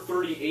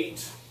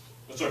 1438,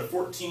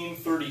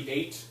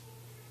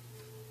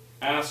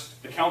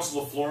 the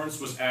Council of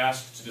Florence was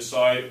asked to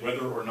decide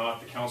whether or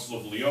not the Council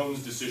of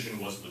Lyon's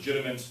decision was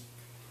legitimate,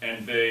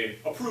 and they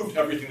approved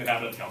everything that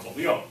happened at the Council of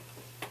Lyon.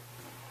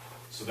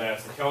 So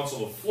that's the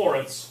Council of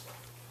Florence.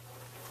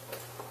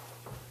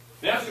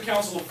 And after the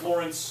Council of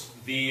Florence,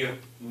 the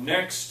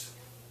next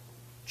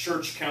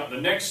the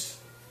next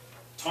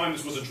time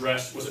this was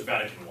addressed was at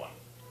Vatican I.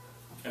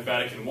 And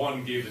Vatican I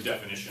gave the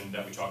definition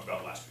that we talked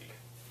about last week.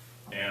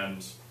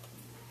 And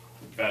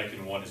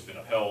Vatican I has been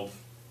upheld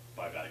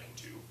by Vatican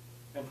II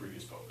and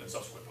previous popes and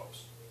subsequent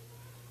popes.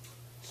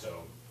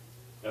 So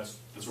that's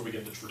where we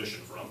get the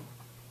tradition from.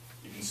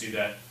 You can see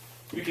that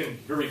we can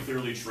very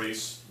clearly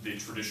trace the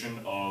tradition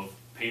of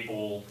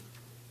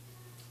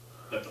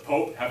that the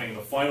Pope having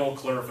the final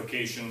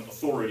clarification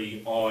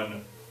authority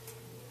on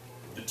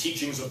the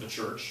teachings of the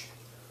Church.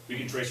 We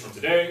can trace from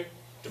today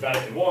to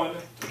Vatican I,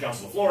 to the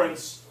Council of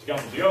Florence, to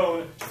Council of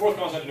Lyon, to Fourth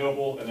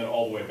Constantinople, and then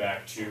all the way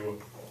back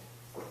to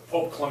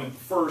Pope Clement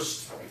I,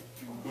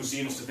 who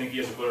seems to think he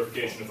has a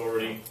clarification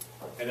authority,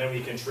 and then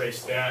we can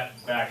trace that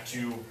back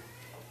to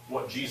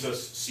what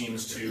Jesus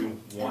seems to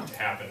want to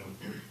happen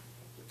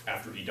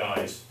after he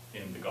dies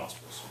in the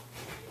Gospels.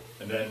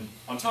 And then,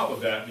 on top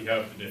of that, we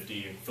have the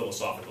nifty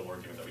philosophical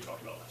argument that we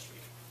talked about last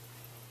week.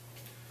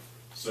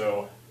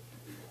 So,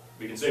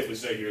 we can safely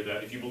say here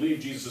that if you believe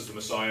Jesus is the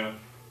Messiah,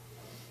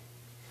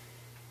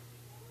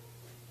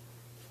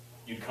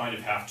 you'd kind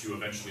of have to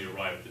eventually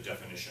arrive at the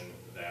definition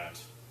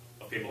that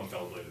of papal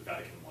infallibility that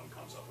Vatican I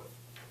comes up with.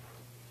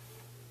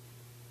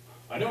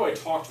 I know I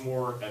talked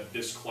more at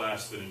this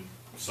class than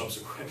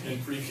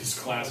in previous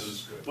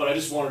classes, but I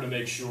just wanted to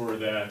make sure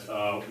that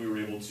we were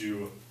able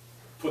to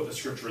put the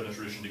scripture and the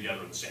tradition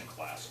together in the same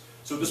class.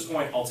 So at this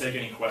point, I'll take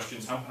any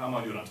questions. How am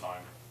I doing on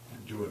time?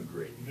 You're doing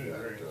great. You're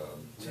doing great.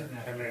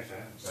 10 minutes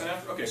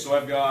ahead. Okay, so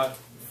I've got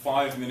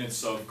 5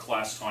 minutes of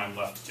class time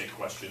left to take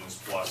questions,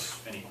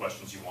 plus any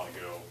questions you want to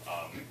go,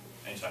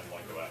 anytime you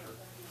want to go after.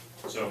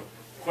 So,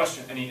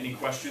 any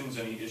questions,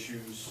 any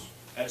issues?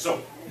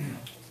 So,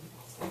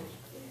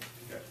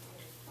 okay.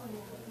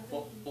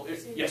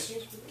 Yes?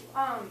 You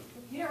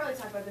didn't really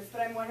talk about this,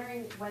 but I'm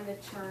wondering when the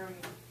term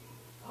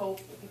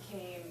Pope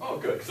became... Oh,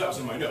 good, because that was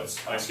in my notes.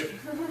 I skipped it.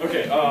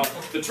 Okay,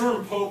 the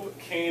term Pope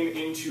came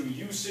into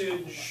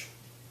usage...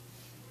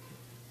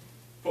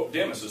 Pope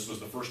Damasus was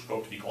the first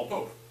Pope to be called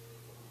Pope.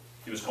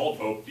 He was called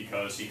Pope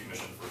because he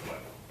commissioned the first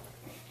Bible.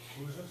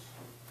 Who is this?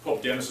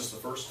 Pope Damasus the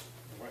First.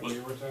 What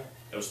year was that?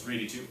 That was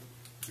 382.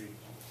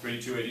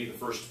 382 AD, the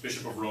first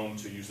Bishop of Rome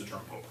to use the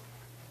term Pope.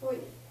 Well,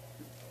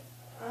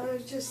 I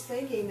was just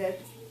thinking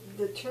that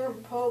the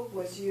term Pope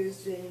was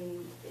used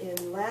in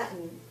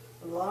Latin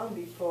long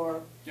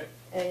before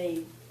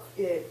any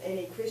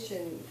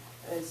Christian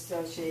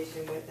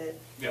association with it.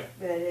 Yeah.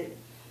 But it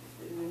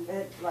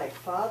meant like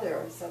father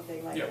or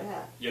something like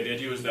that. Yeah, the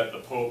idea was that the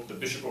Pope, the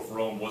Bishop of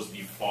Rome, was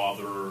the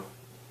father,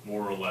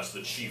 more or less,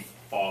 the chief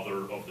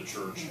father of the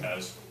church,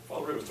 as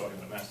Father Ray was talking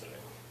about Mass today.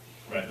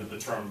 Right, the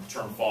term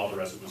father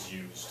as it was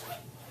used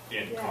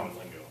in common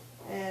lingo.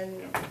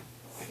 And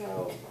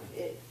so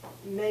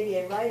maybe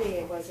in writing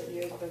it wasn't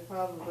used, but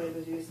probably it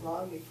was used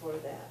long before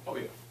that. Oh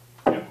yeah,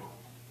 yeah,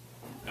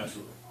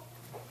 absolutely.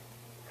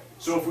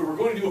 So if we were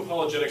going to do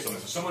apologetics on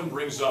this, if someone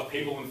brings up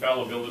papal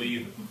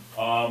infallibility,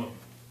 what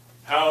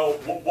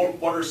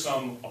are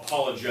some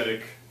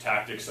apologetic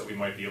tactics that we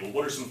might be able,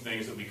 what are some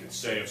things that we could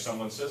say if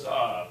someone says,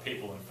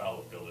 papal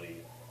infallibility,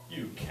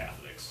 you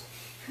Catholics.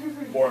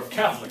 Or if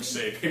Catholics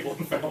say papal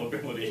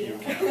infallibility, you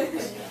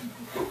Catholics.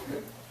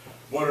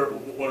 What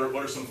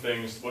are some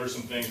things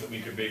that we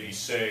could maybe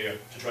say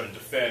to try to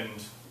defend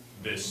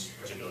this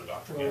particular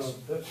doctrine? Yes.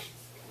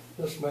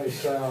 This may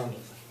sound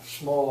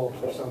small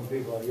to some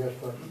people, I guess,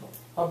 but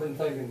I've been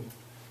thinking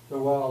for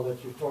a while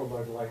that you talk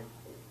about like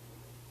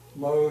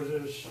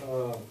Moses,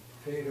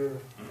 Peter,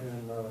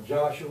 and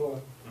Joshua.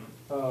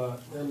 In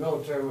the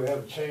military, we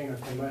have a chain of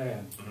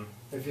command.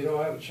 If you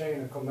don't have a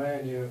chain of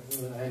command,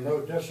 and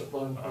no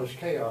discipline, there's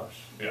chaos.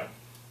 Yeah.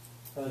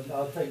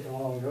 I think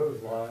along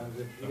those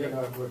lines,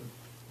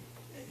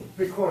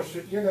 because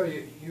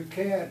you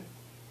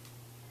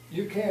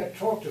can't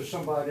talk to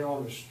somebody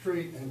on the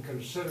street and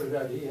consider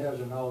that he has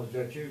the knowledge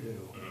that you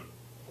do.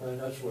 And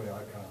that's the way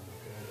I kind of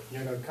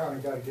look at it. Kind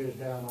of got to get it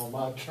down on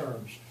my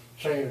terms.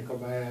 Chain of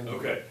command.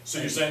 Okay, so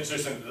you're saying so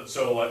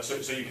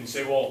you can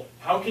say, well,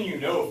 how can you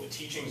know if the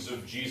teachings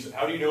of Jesus?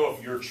 How do you know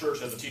if your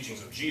church has the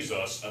teachings of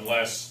Jesus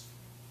unless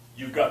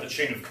you've got the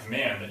chain of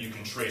command that you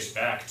can trace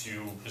back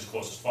to his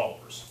closest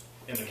followers?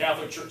 in the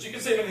Catholic Church, you can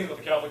say anything about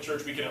the Catholic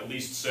Church, we can at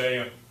least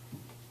say,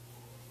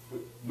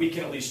 we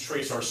can at least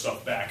trace our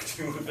stuff back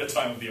to the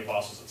time of the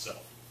apostles themselves.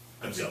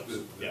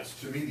 Yes.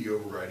 To me, the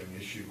overriding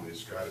issue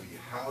has got to be,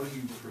 how do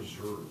you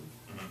preserve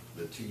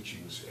the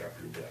teachings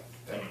after death?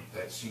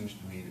 That seems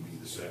to me to be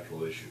the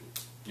central issue.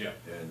 Yeah.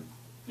 And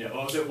yeah,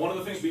 well, one of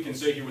the things we can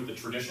say here with the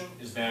tradition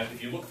is that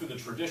if you look through the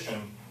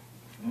tradition,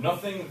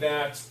 nothing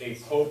that a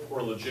pope or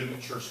a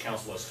legitimate church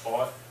council has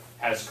taught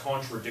has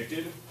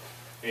contradicted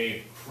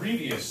a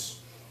previous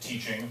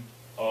teaching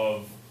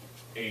of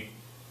a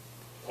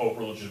pope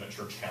or legitimate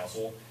church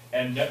council,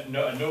 and at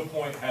no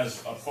point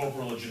has a pope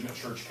or legitimate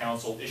church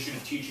council issued a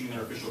teaching in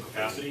their official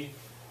capacity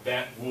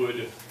that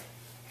would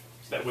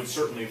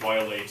certainly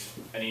violate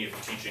any of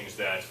the teachings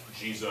that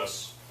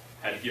Jesus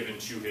had given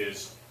to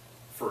his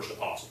first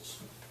apostles,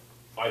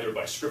 either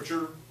by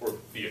scripture or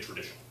via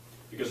tradition.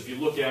 Because if you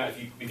look at,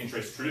 we can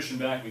trace tradition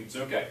back, we can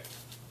say, okay,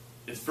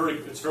 it's fairly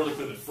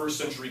clear that first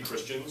century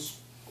Christians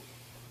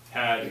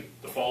had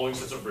the following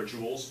sets of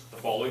rituals, the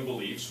following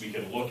beliefs. We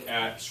can look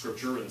at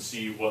Scripture and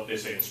see what they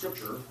say in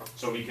Scripture.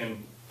 So we can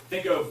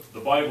think of the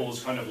Bible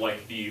as kind of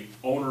like the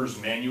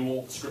owner's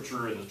manual.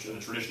 Scripture and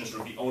the tradition is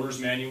sort of the owner's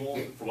manual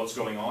for what's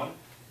going on.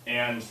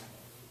 And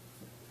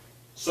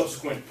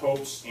subsequent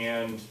popes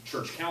and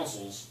church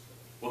councils,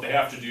 what they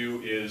have to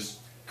do is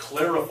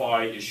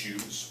clarify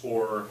issues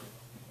or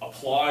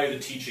apply the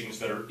teachings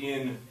that are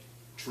in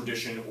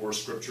tradition or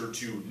Scripture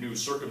to new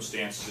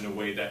circumstances in a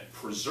way that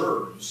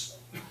preserves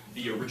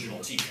the original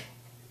teaching.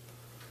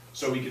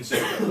 So we can say,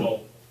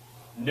 well,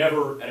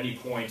 never at any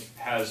point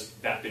has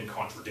that been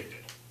contradicted.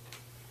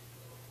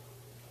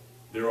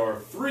 There are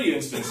three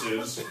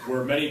instances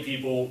where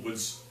people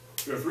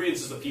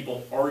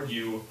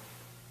argue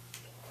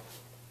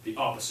the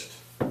opposite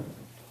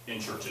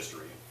in church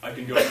history. I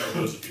can go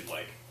through those if you'd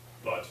like,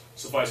 but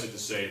suffice it to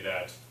say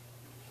that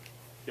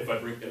if I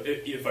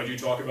do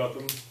talk about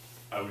them,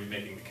 I would be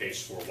making the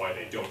case for why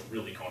they don't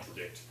really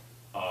contradict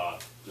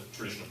the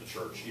tradition of the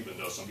church, even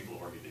though some people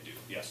argue they do.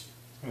 Yes?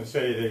 I'm going to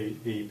say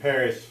the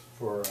parish,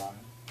 because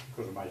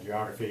of my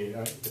geography,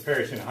 the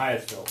parish in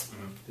Hyattsville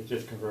that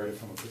just converted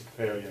from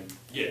Episcopalian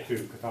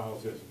to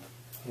Catholicism,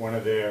 one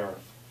of their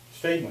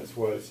statements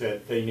was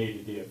that they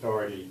needed the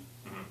authority,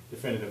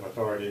 definitive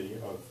authority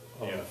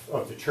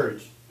of the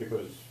church,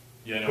 because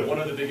one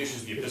of the big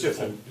issues the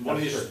Episcopal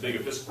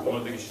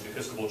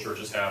Church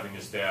is having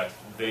is that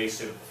they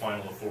say that the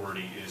final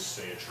authority is,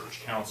 say, a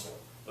church council.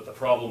 But the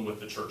problem with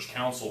the church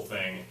council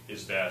thing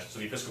is that, so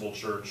the Episcopal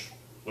Church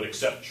would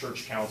accept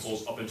church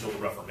councils up until the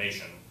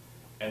Reformation,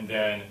 and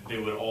then they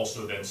would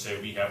also then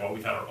say, we've had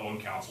our own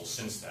council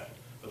since then.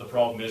 But the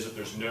problem is that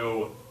there's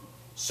no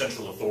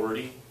central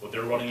authority. What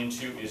they're running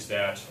into is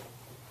that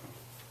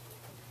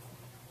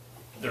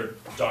their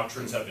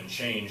doctrines have been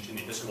changed in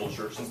the Episcopal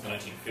Church since the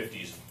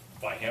 1950s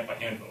by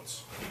hand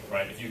votes,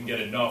 right? If you can get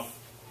enough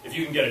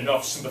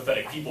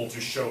sympathetic people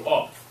to show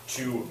up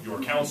to your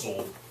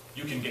council,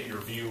 you can get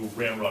your view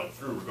ramrodded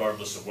through,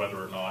 regardless of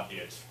whether or not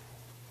it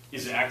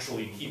is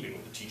actually in keeping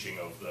with the teaching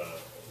of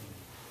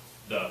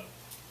the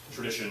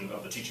tradition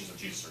of the teachings of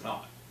Jesus or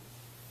not.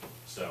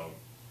 So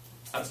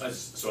I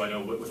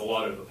know with a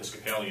lot of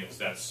Episcopalians,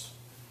 a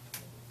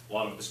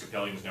lot of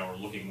Episcopalians now are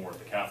looking more at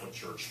the Catholic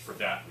Church for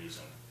that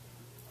reason,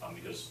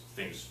 because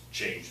things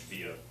changed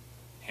via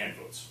hand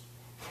votes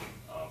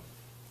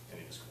in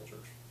the Episcopal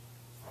Church.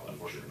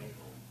 Unfortunately.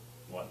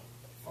 What?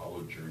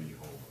 Follow Journey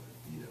Home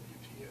on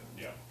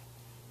EWTN. Yeah.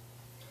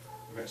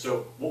 Okay,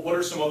 so what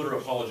are some other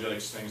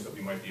apologetics things that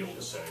we might be able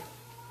to say?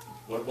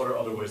 What are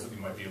other ways that we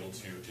might be able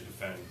to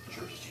defend the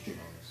Church's teaching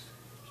on this?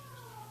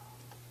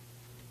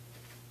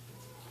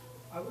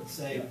 I would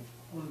say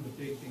one of the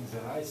big things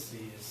that I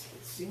see is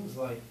it seems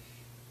like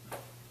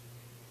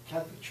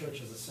Catholic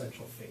Church is a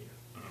central figure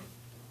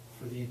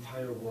for the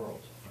entire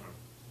world.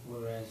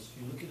 Whereas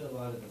you look at a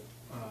lot of the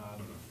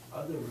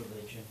other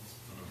religions,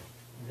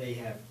 they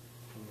have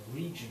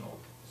regional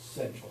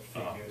central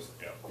figures.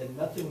 And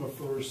nothing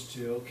refers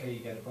to, okay, you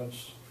got a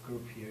bunch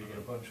group here, you got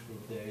a bunch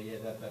group there, yeah,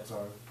 that's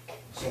our...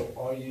 So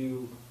are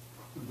you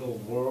the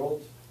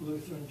world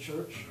Lutheran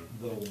Church,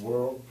 the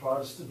world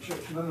Protestant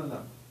Church?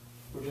 No.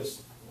 We're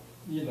just,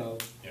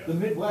 the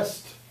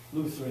Midwest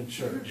Lutheran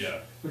Church,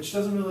 which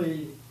doesn't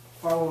really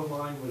follow in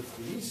line with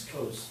the East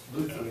Coast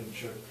Lutheran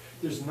Church.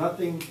 There's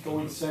nothing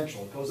going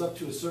central. It goes up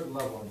to a certain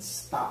level and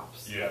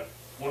stops. Yeah.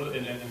 And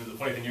the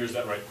funny thing here is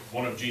that, right,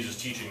 one of Jesus'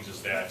 teachings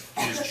is that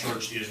his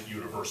church is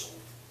universal.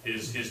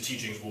 His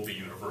teachings will be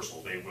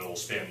universal. They will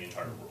span the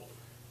entire world,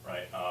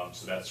 right?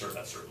 So that's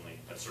certainly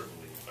a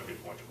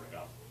good point to bring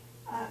up.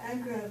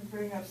 I'm going to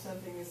bring up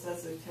something that's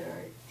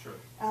esoteric. Sure.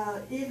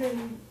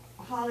 Even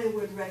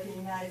Hollywood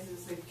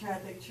recognizes the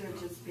Catholic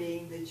Church as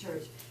being the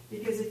church.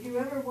 Because if you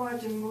ever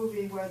watch a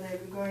movie where they're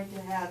going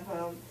to have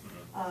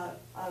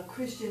a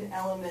Christian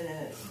element in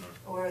it,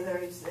 or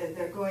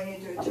they're going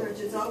into a church,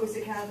 it's always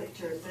a Catholic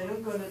church. They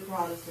don't go to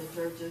Protestant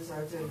churches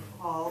or to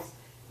halls.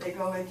 They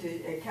go into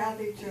a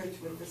Catholic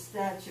church with the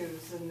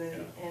statues and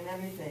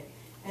everything.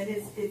 And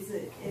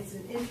it's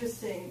an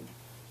interesting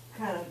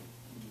kind of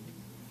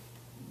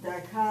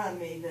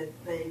dichotomy that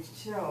they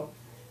show.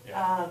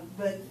 Yeah.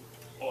 But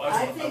Well,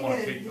 I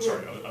think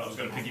sorry, I was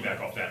going to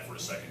piggyback off that for a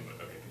second,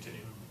 but okay,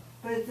 continue.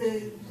 But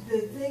the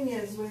thing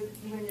is, when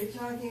you're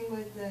talking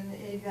with an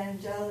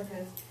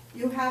evangelicus,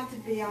 you have to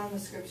be on the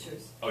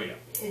scriptures. Oh yeah.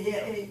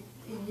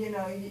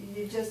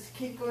 You just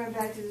keep going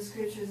back to the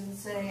scriptures and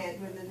saying it,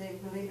 whether they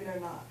believe it or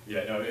not.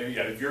 Yeah, no,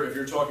 yeah. If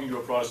you're talking to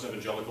a Protestant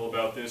evangelical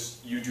about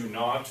this, you do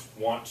not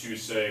want to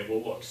say,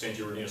 well, look, Saint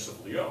Irenaeus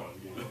of Lyon,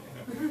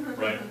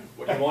 right?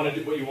 What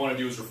you want to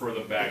do is refer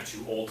them back to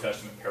Old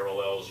Testament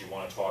parallels. You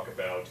want to talk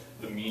about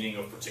the meaning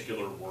of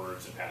particular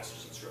words and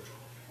passages in Scripture.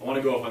 I want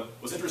to go up on.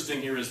 What's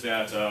interesting here is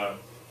that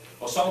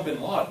Osama bin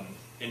Laden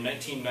in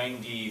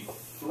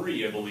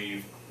 1993, I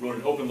believe, wrote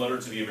an open letter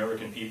to the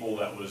American people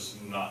that was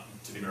not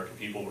to the American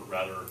people, but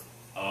rather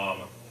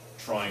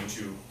trying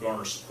to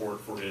garner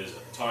support for his,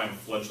 at the time,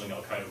 fledgling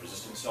al-Qaeda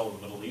resistance cell in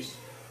the Middle East.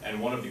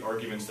 And one of the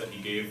arguments that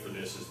he gave for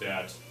this is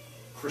that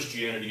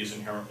Christianity is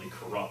inherently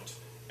corrupt.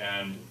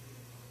 And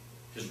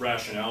his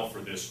rationale for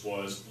this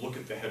was, look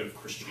at the head of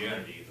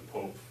Christianity, the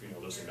Pope,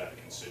 lives in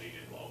Vatican City,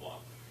 and blah, blah.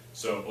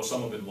 So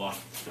Osama bin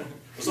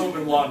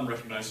Laden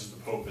recognizes the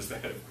Pope as the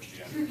head of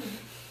Christianity.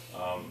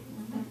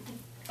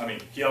 I mean,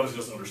 he obviously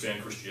doesn't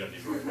understand Christianity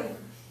very well,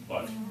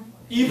 but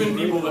even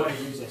people that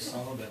use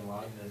Osama bin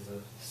Laden as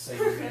a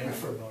safe man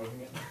for an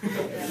argument.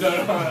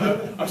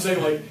 No, I'm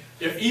saying like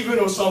if even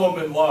Osama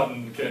bin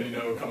Laden can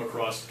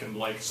can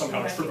like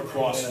somehow trip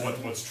across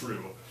what's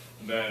true,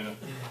 then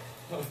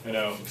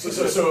So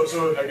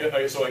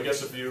I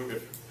guess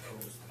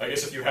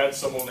if you had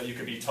someone that you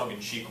could be tongue in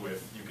cheek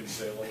with, you could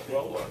say like,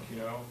 well, look,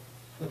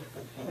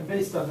 And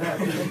based on that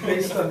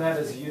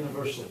as a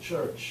universal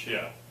church.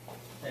 Yeah.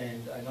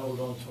 And I know we're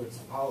going towards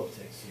the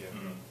politics here.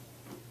 Mm-hmm.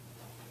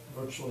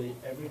 Virtually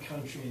every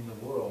country in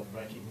the world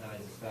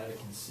recognizes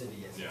Vatican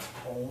City as its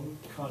own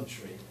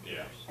country.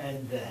 Yeah.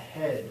 And the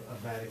head of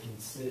Vatican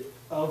City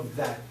of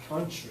that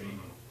country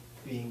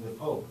being the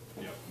Pope.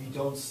 Yeah. You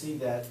don't see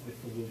that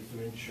with the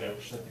Lutheran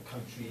Church, that the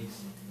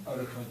countries,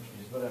 other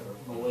countries, whatever,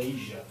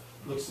 Malaysia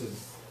looks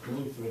as the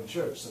Lutheran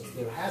Church. So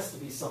there has to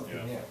be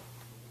something there.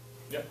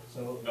 Yeah.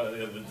 So,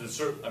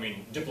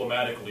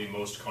 diplomatically,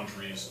 most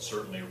countries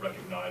certainly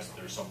recognize that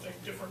there's something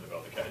different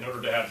about the Catholic. In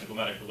order to have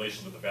diplomatic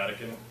relations with the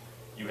Vatican,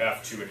 you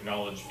have to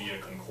acknowledge via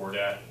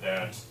concordat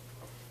that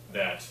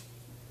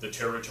the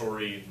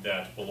territory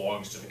that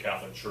belongs to the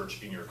Catholic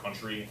Church in your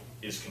country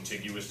is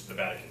contiguous to the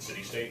Vatican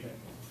City State,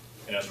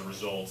 and as a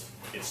result,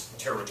 it's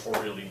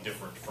territorially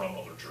different from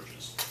other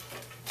churches.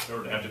 In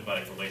order to have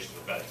diplomatic relations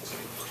with Vatican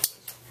City in the first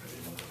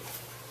place.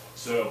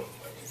 So,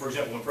 for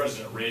example, when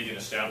President Reagan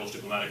established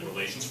diplomatic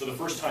relations for the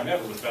first time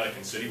ever with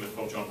Vatican City with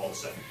Pope John Paul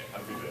II,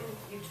 have a good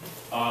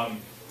day.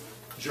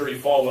 Jerry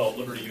Falwell at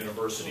Liberty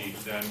University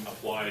then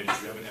applied to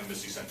have an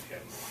embassy sent to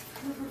him.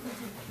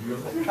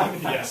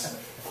 Yes.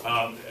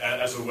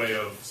 As a way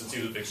of, since he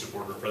was a big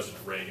supporter of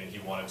President Reagan, he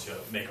wanted to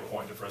make a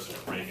point to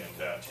President Reagan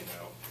that,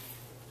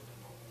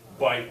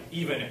 by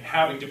even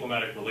having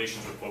diplomatic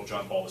relations with Pope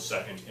John Paul II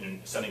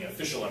and sending an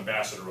official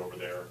ambassador over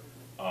there,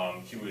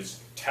 he was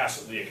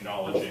tacitly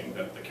acknowledging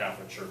that the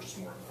Catholic Church is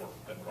more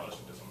important than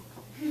Protestantism.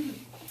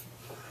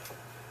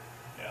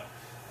 Yeah.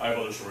 I have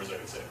other stories I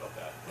could say about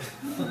that.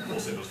 We'll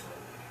save those for later.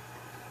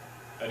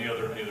 Any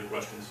other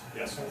questions?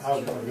 Yes? I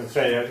was going to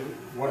say,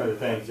 one of the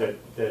things that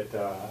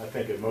I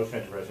think is most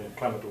interesting,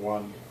 Clement I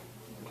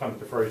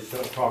is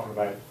talking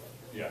about,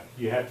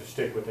 you have to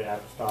stick with the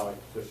apostolic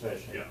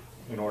succession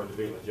in order to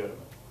be legitimate.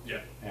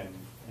 Yeah. And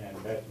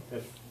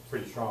that's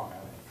pretty strong, I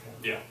think.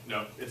 Yeah,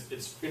 no,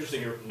 it's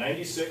interesting here.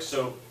 96,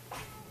 so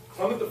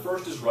Clement I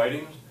is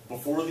writing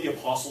before the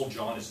Apostle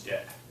John is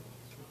dead.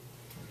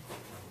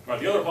 Right,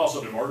 the other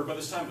apostles have been martyred by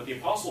this time, but the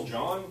Apostle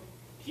John,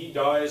 he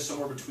dies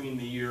somewhere between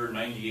the year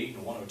 98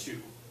 and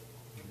 102.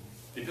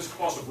 The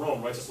Episcopos of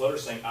Rome writes this letter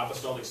saying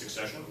apostolic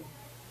succession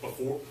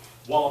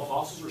while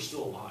apostles are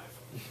still alive.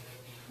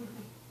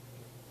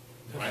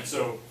 Right,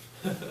 so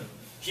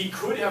he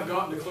could have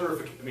gotten to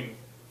clarification.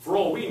 For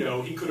all we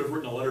know, he could have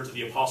written a letter to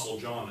the Apostle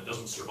John that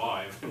doesn't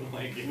survive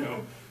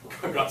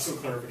and got some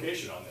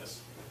clarification on this.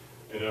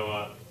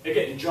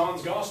 Again, in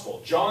John's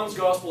Gospel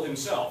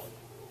himself,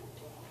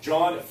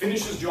 John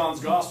finishes John's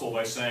Gospel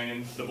by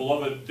saying, the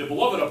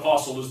beloved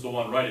apostle is the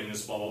one writing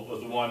this, blah, blah, blah,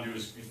 the one who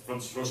is from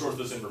source of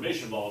this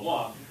information, blah, blah,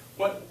 blah.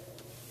 But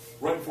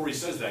right before he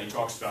says that, he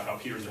talks about how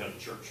Peter's the head of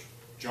the church.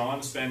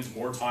 John spends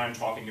more time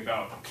talking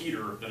about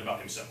Peter than about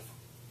himself.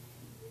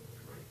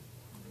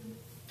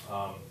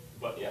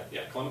 But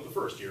yeah, Clement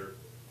I here,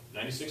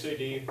 96 AD,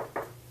 he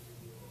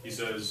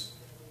says,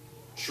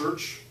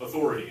 church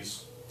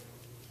authorities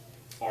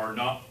are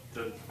not,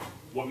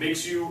 what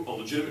makes you a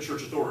legitimate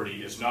church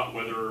authority is not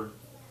whether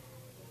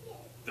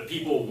the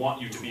people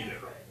want you to be there.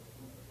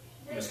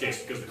 In this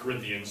case, because the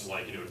Corinthians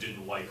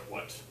didn't like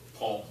what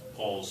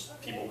Paul's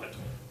people had.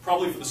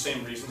 Probably for the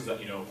same reasons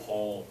that,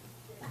 Paul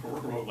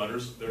wrote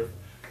letters there,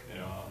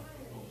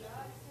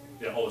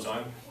 all the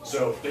time.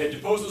 So they had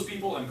deposed those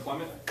people, and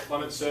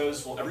Clement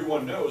says, well,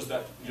 everyone knows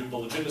that the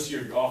legitimacy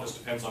of your office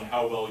depends on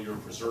how well you're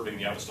preserving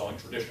the apostolic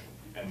tradition.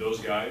 And those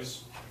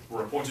guys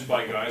were appointed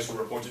by guys who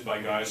were appointed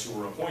by guys who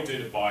were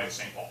appointed by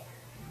St. Paul.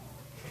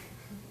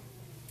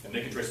 And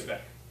they can trace it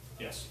back.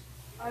 Yes?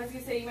 I was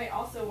going to say, you might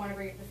also want to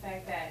bring up the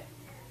fact that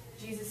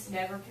Jesus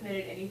never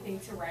committed anything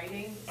to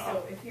writing,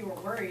 so if he were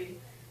worried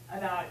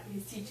about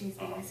his teachings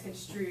being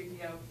misconstrued, you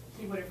know,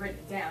 he would have written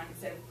it down.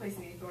 Instead of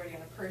placing the authority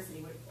on a person,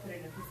 he would have put it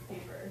in a piece of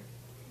paper.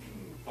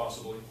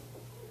 Possibly.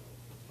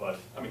 But,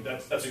 I mean,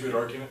 that's a good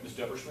argument, Ms.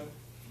 Depperschmidt.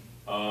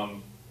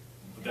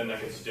 But then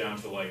that gets us down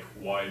to, like,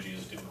 why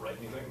Jesus didn't write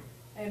anything.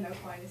 And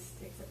Aquinas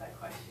takes up that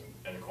question.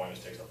 And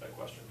Aquinas takes up that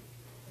question.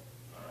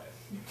 All right.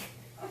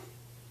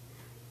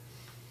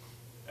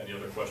 Any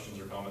other questions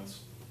or comments?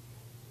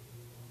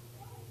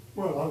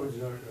 Well, I was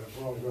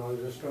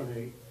just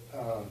going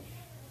to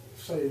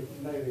say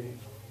maybe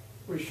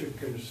we should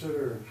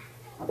consider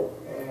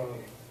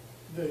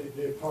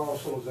the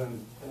apostles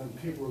and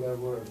people that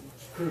were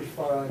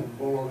crucified and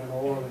boiled in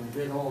oil and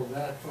did all of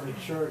that for the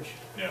church.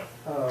 Yeah.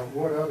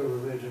 What other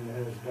religion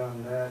has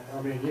done that?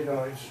 I mean, you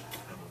know, it's,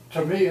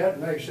 to me, that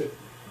makes it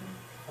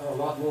a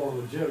lot more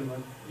legitimate.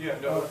 Yeah,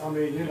 no. I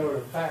mean, you know,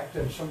 the fact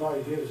that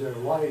somebody gives their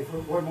life,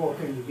 what more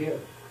can you give?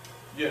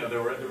 Yeah, no,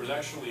 there was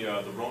actually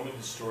the Roman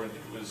historian, I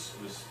think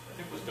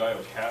it was Dio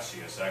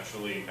Cassius,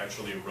 actually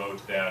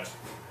wrote that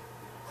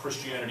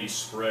Christianity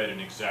spread in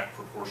exact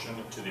proportion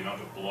to the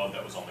amount of blood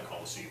that was on the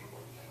Colosseum.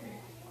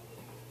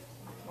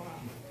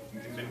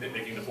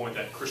 Making the point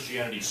that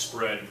Christianity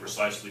spread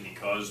precisely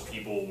because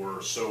people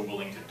were so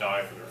willing to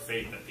die for their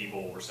faith that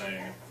people were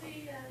saying,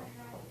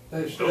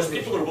 those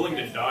people are willing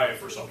to die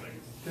for something.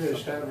 To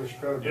establish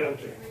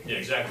credibility. Yeah,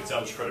 exactly,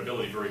 establish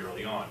credibility very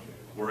early on.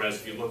 Whereas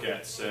if you look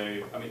at,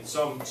 say, I mean,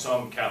 some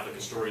Catholic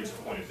historians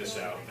have pointed this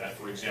out, that,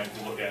 for example,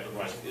 if you look at the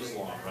rise of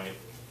Islam, right?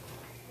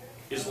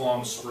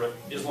 Islam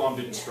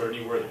didn't spread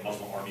anywhere that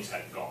Muslim armies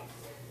hadn't gone,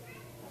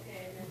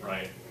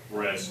 right?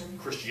 Whereas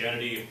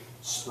Christianity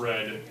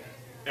spread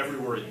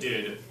everywhere it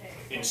did,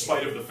 in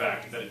spite of the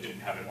fact that it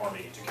didn't have an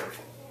army to care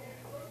for.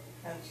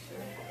 That's true.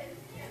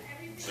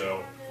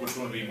 So, which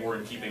one would be more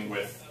in keeping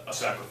with a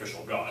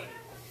sacrificial God?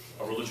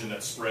 A religion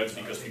that spreads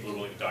because people are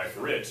willing to die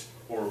for it,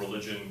 or a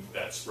religion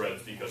that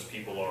spreads because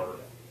people are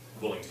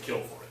willing to kill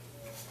for it?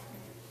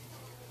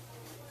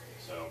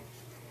 So,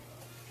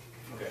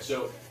 okay,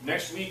 so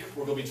next week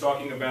we're going to be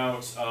talking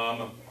about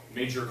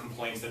major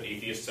complaints that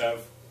atheists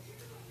have.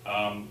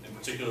 In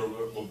particular,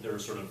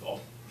 I'll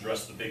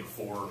address the big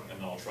four, and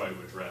then I'll try to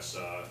address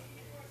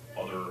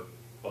other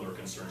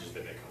concerns as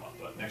they may come up.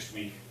 But next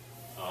week,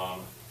 how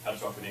to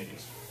talk to an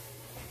atheist.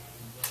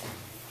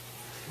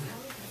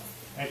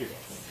 Thank you.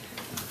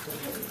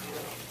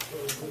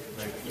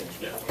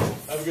 Yeah.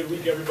 Have a good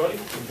week, everybody.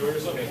 Enjoy your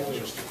Sunday.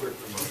 Just a quick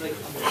reminder.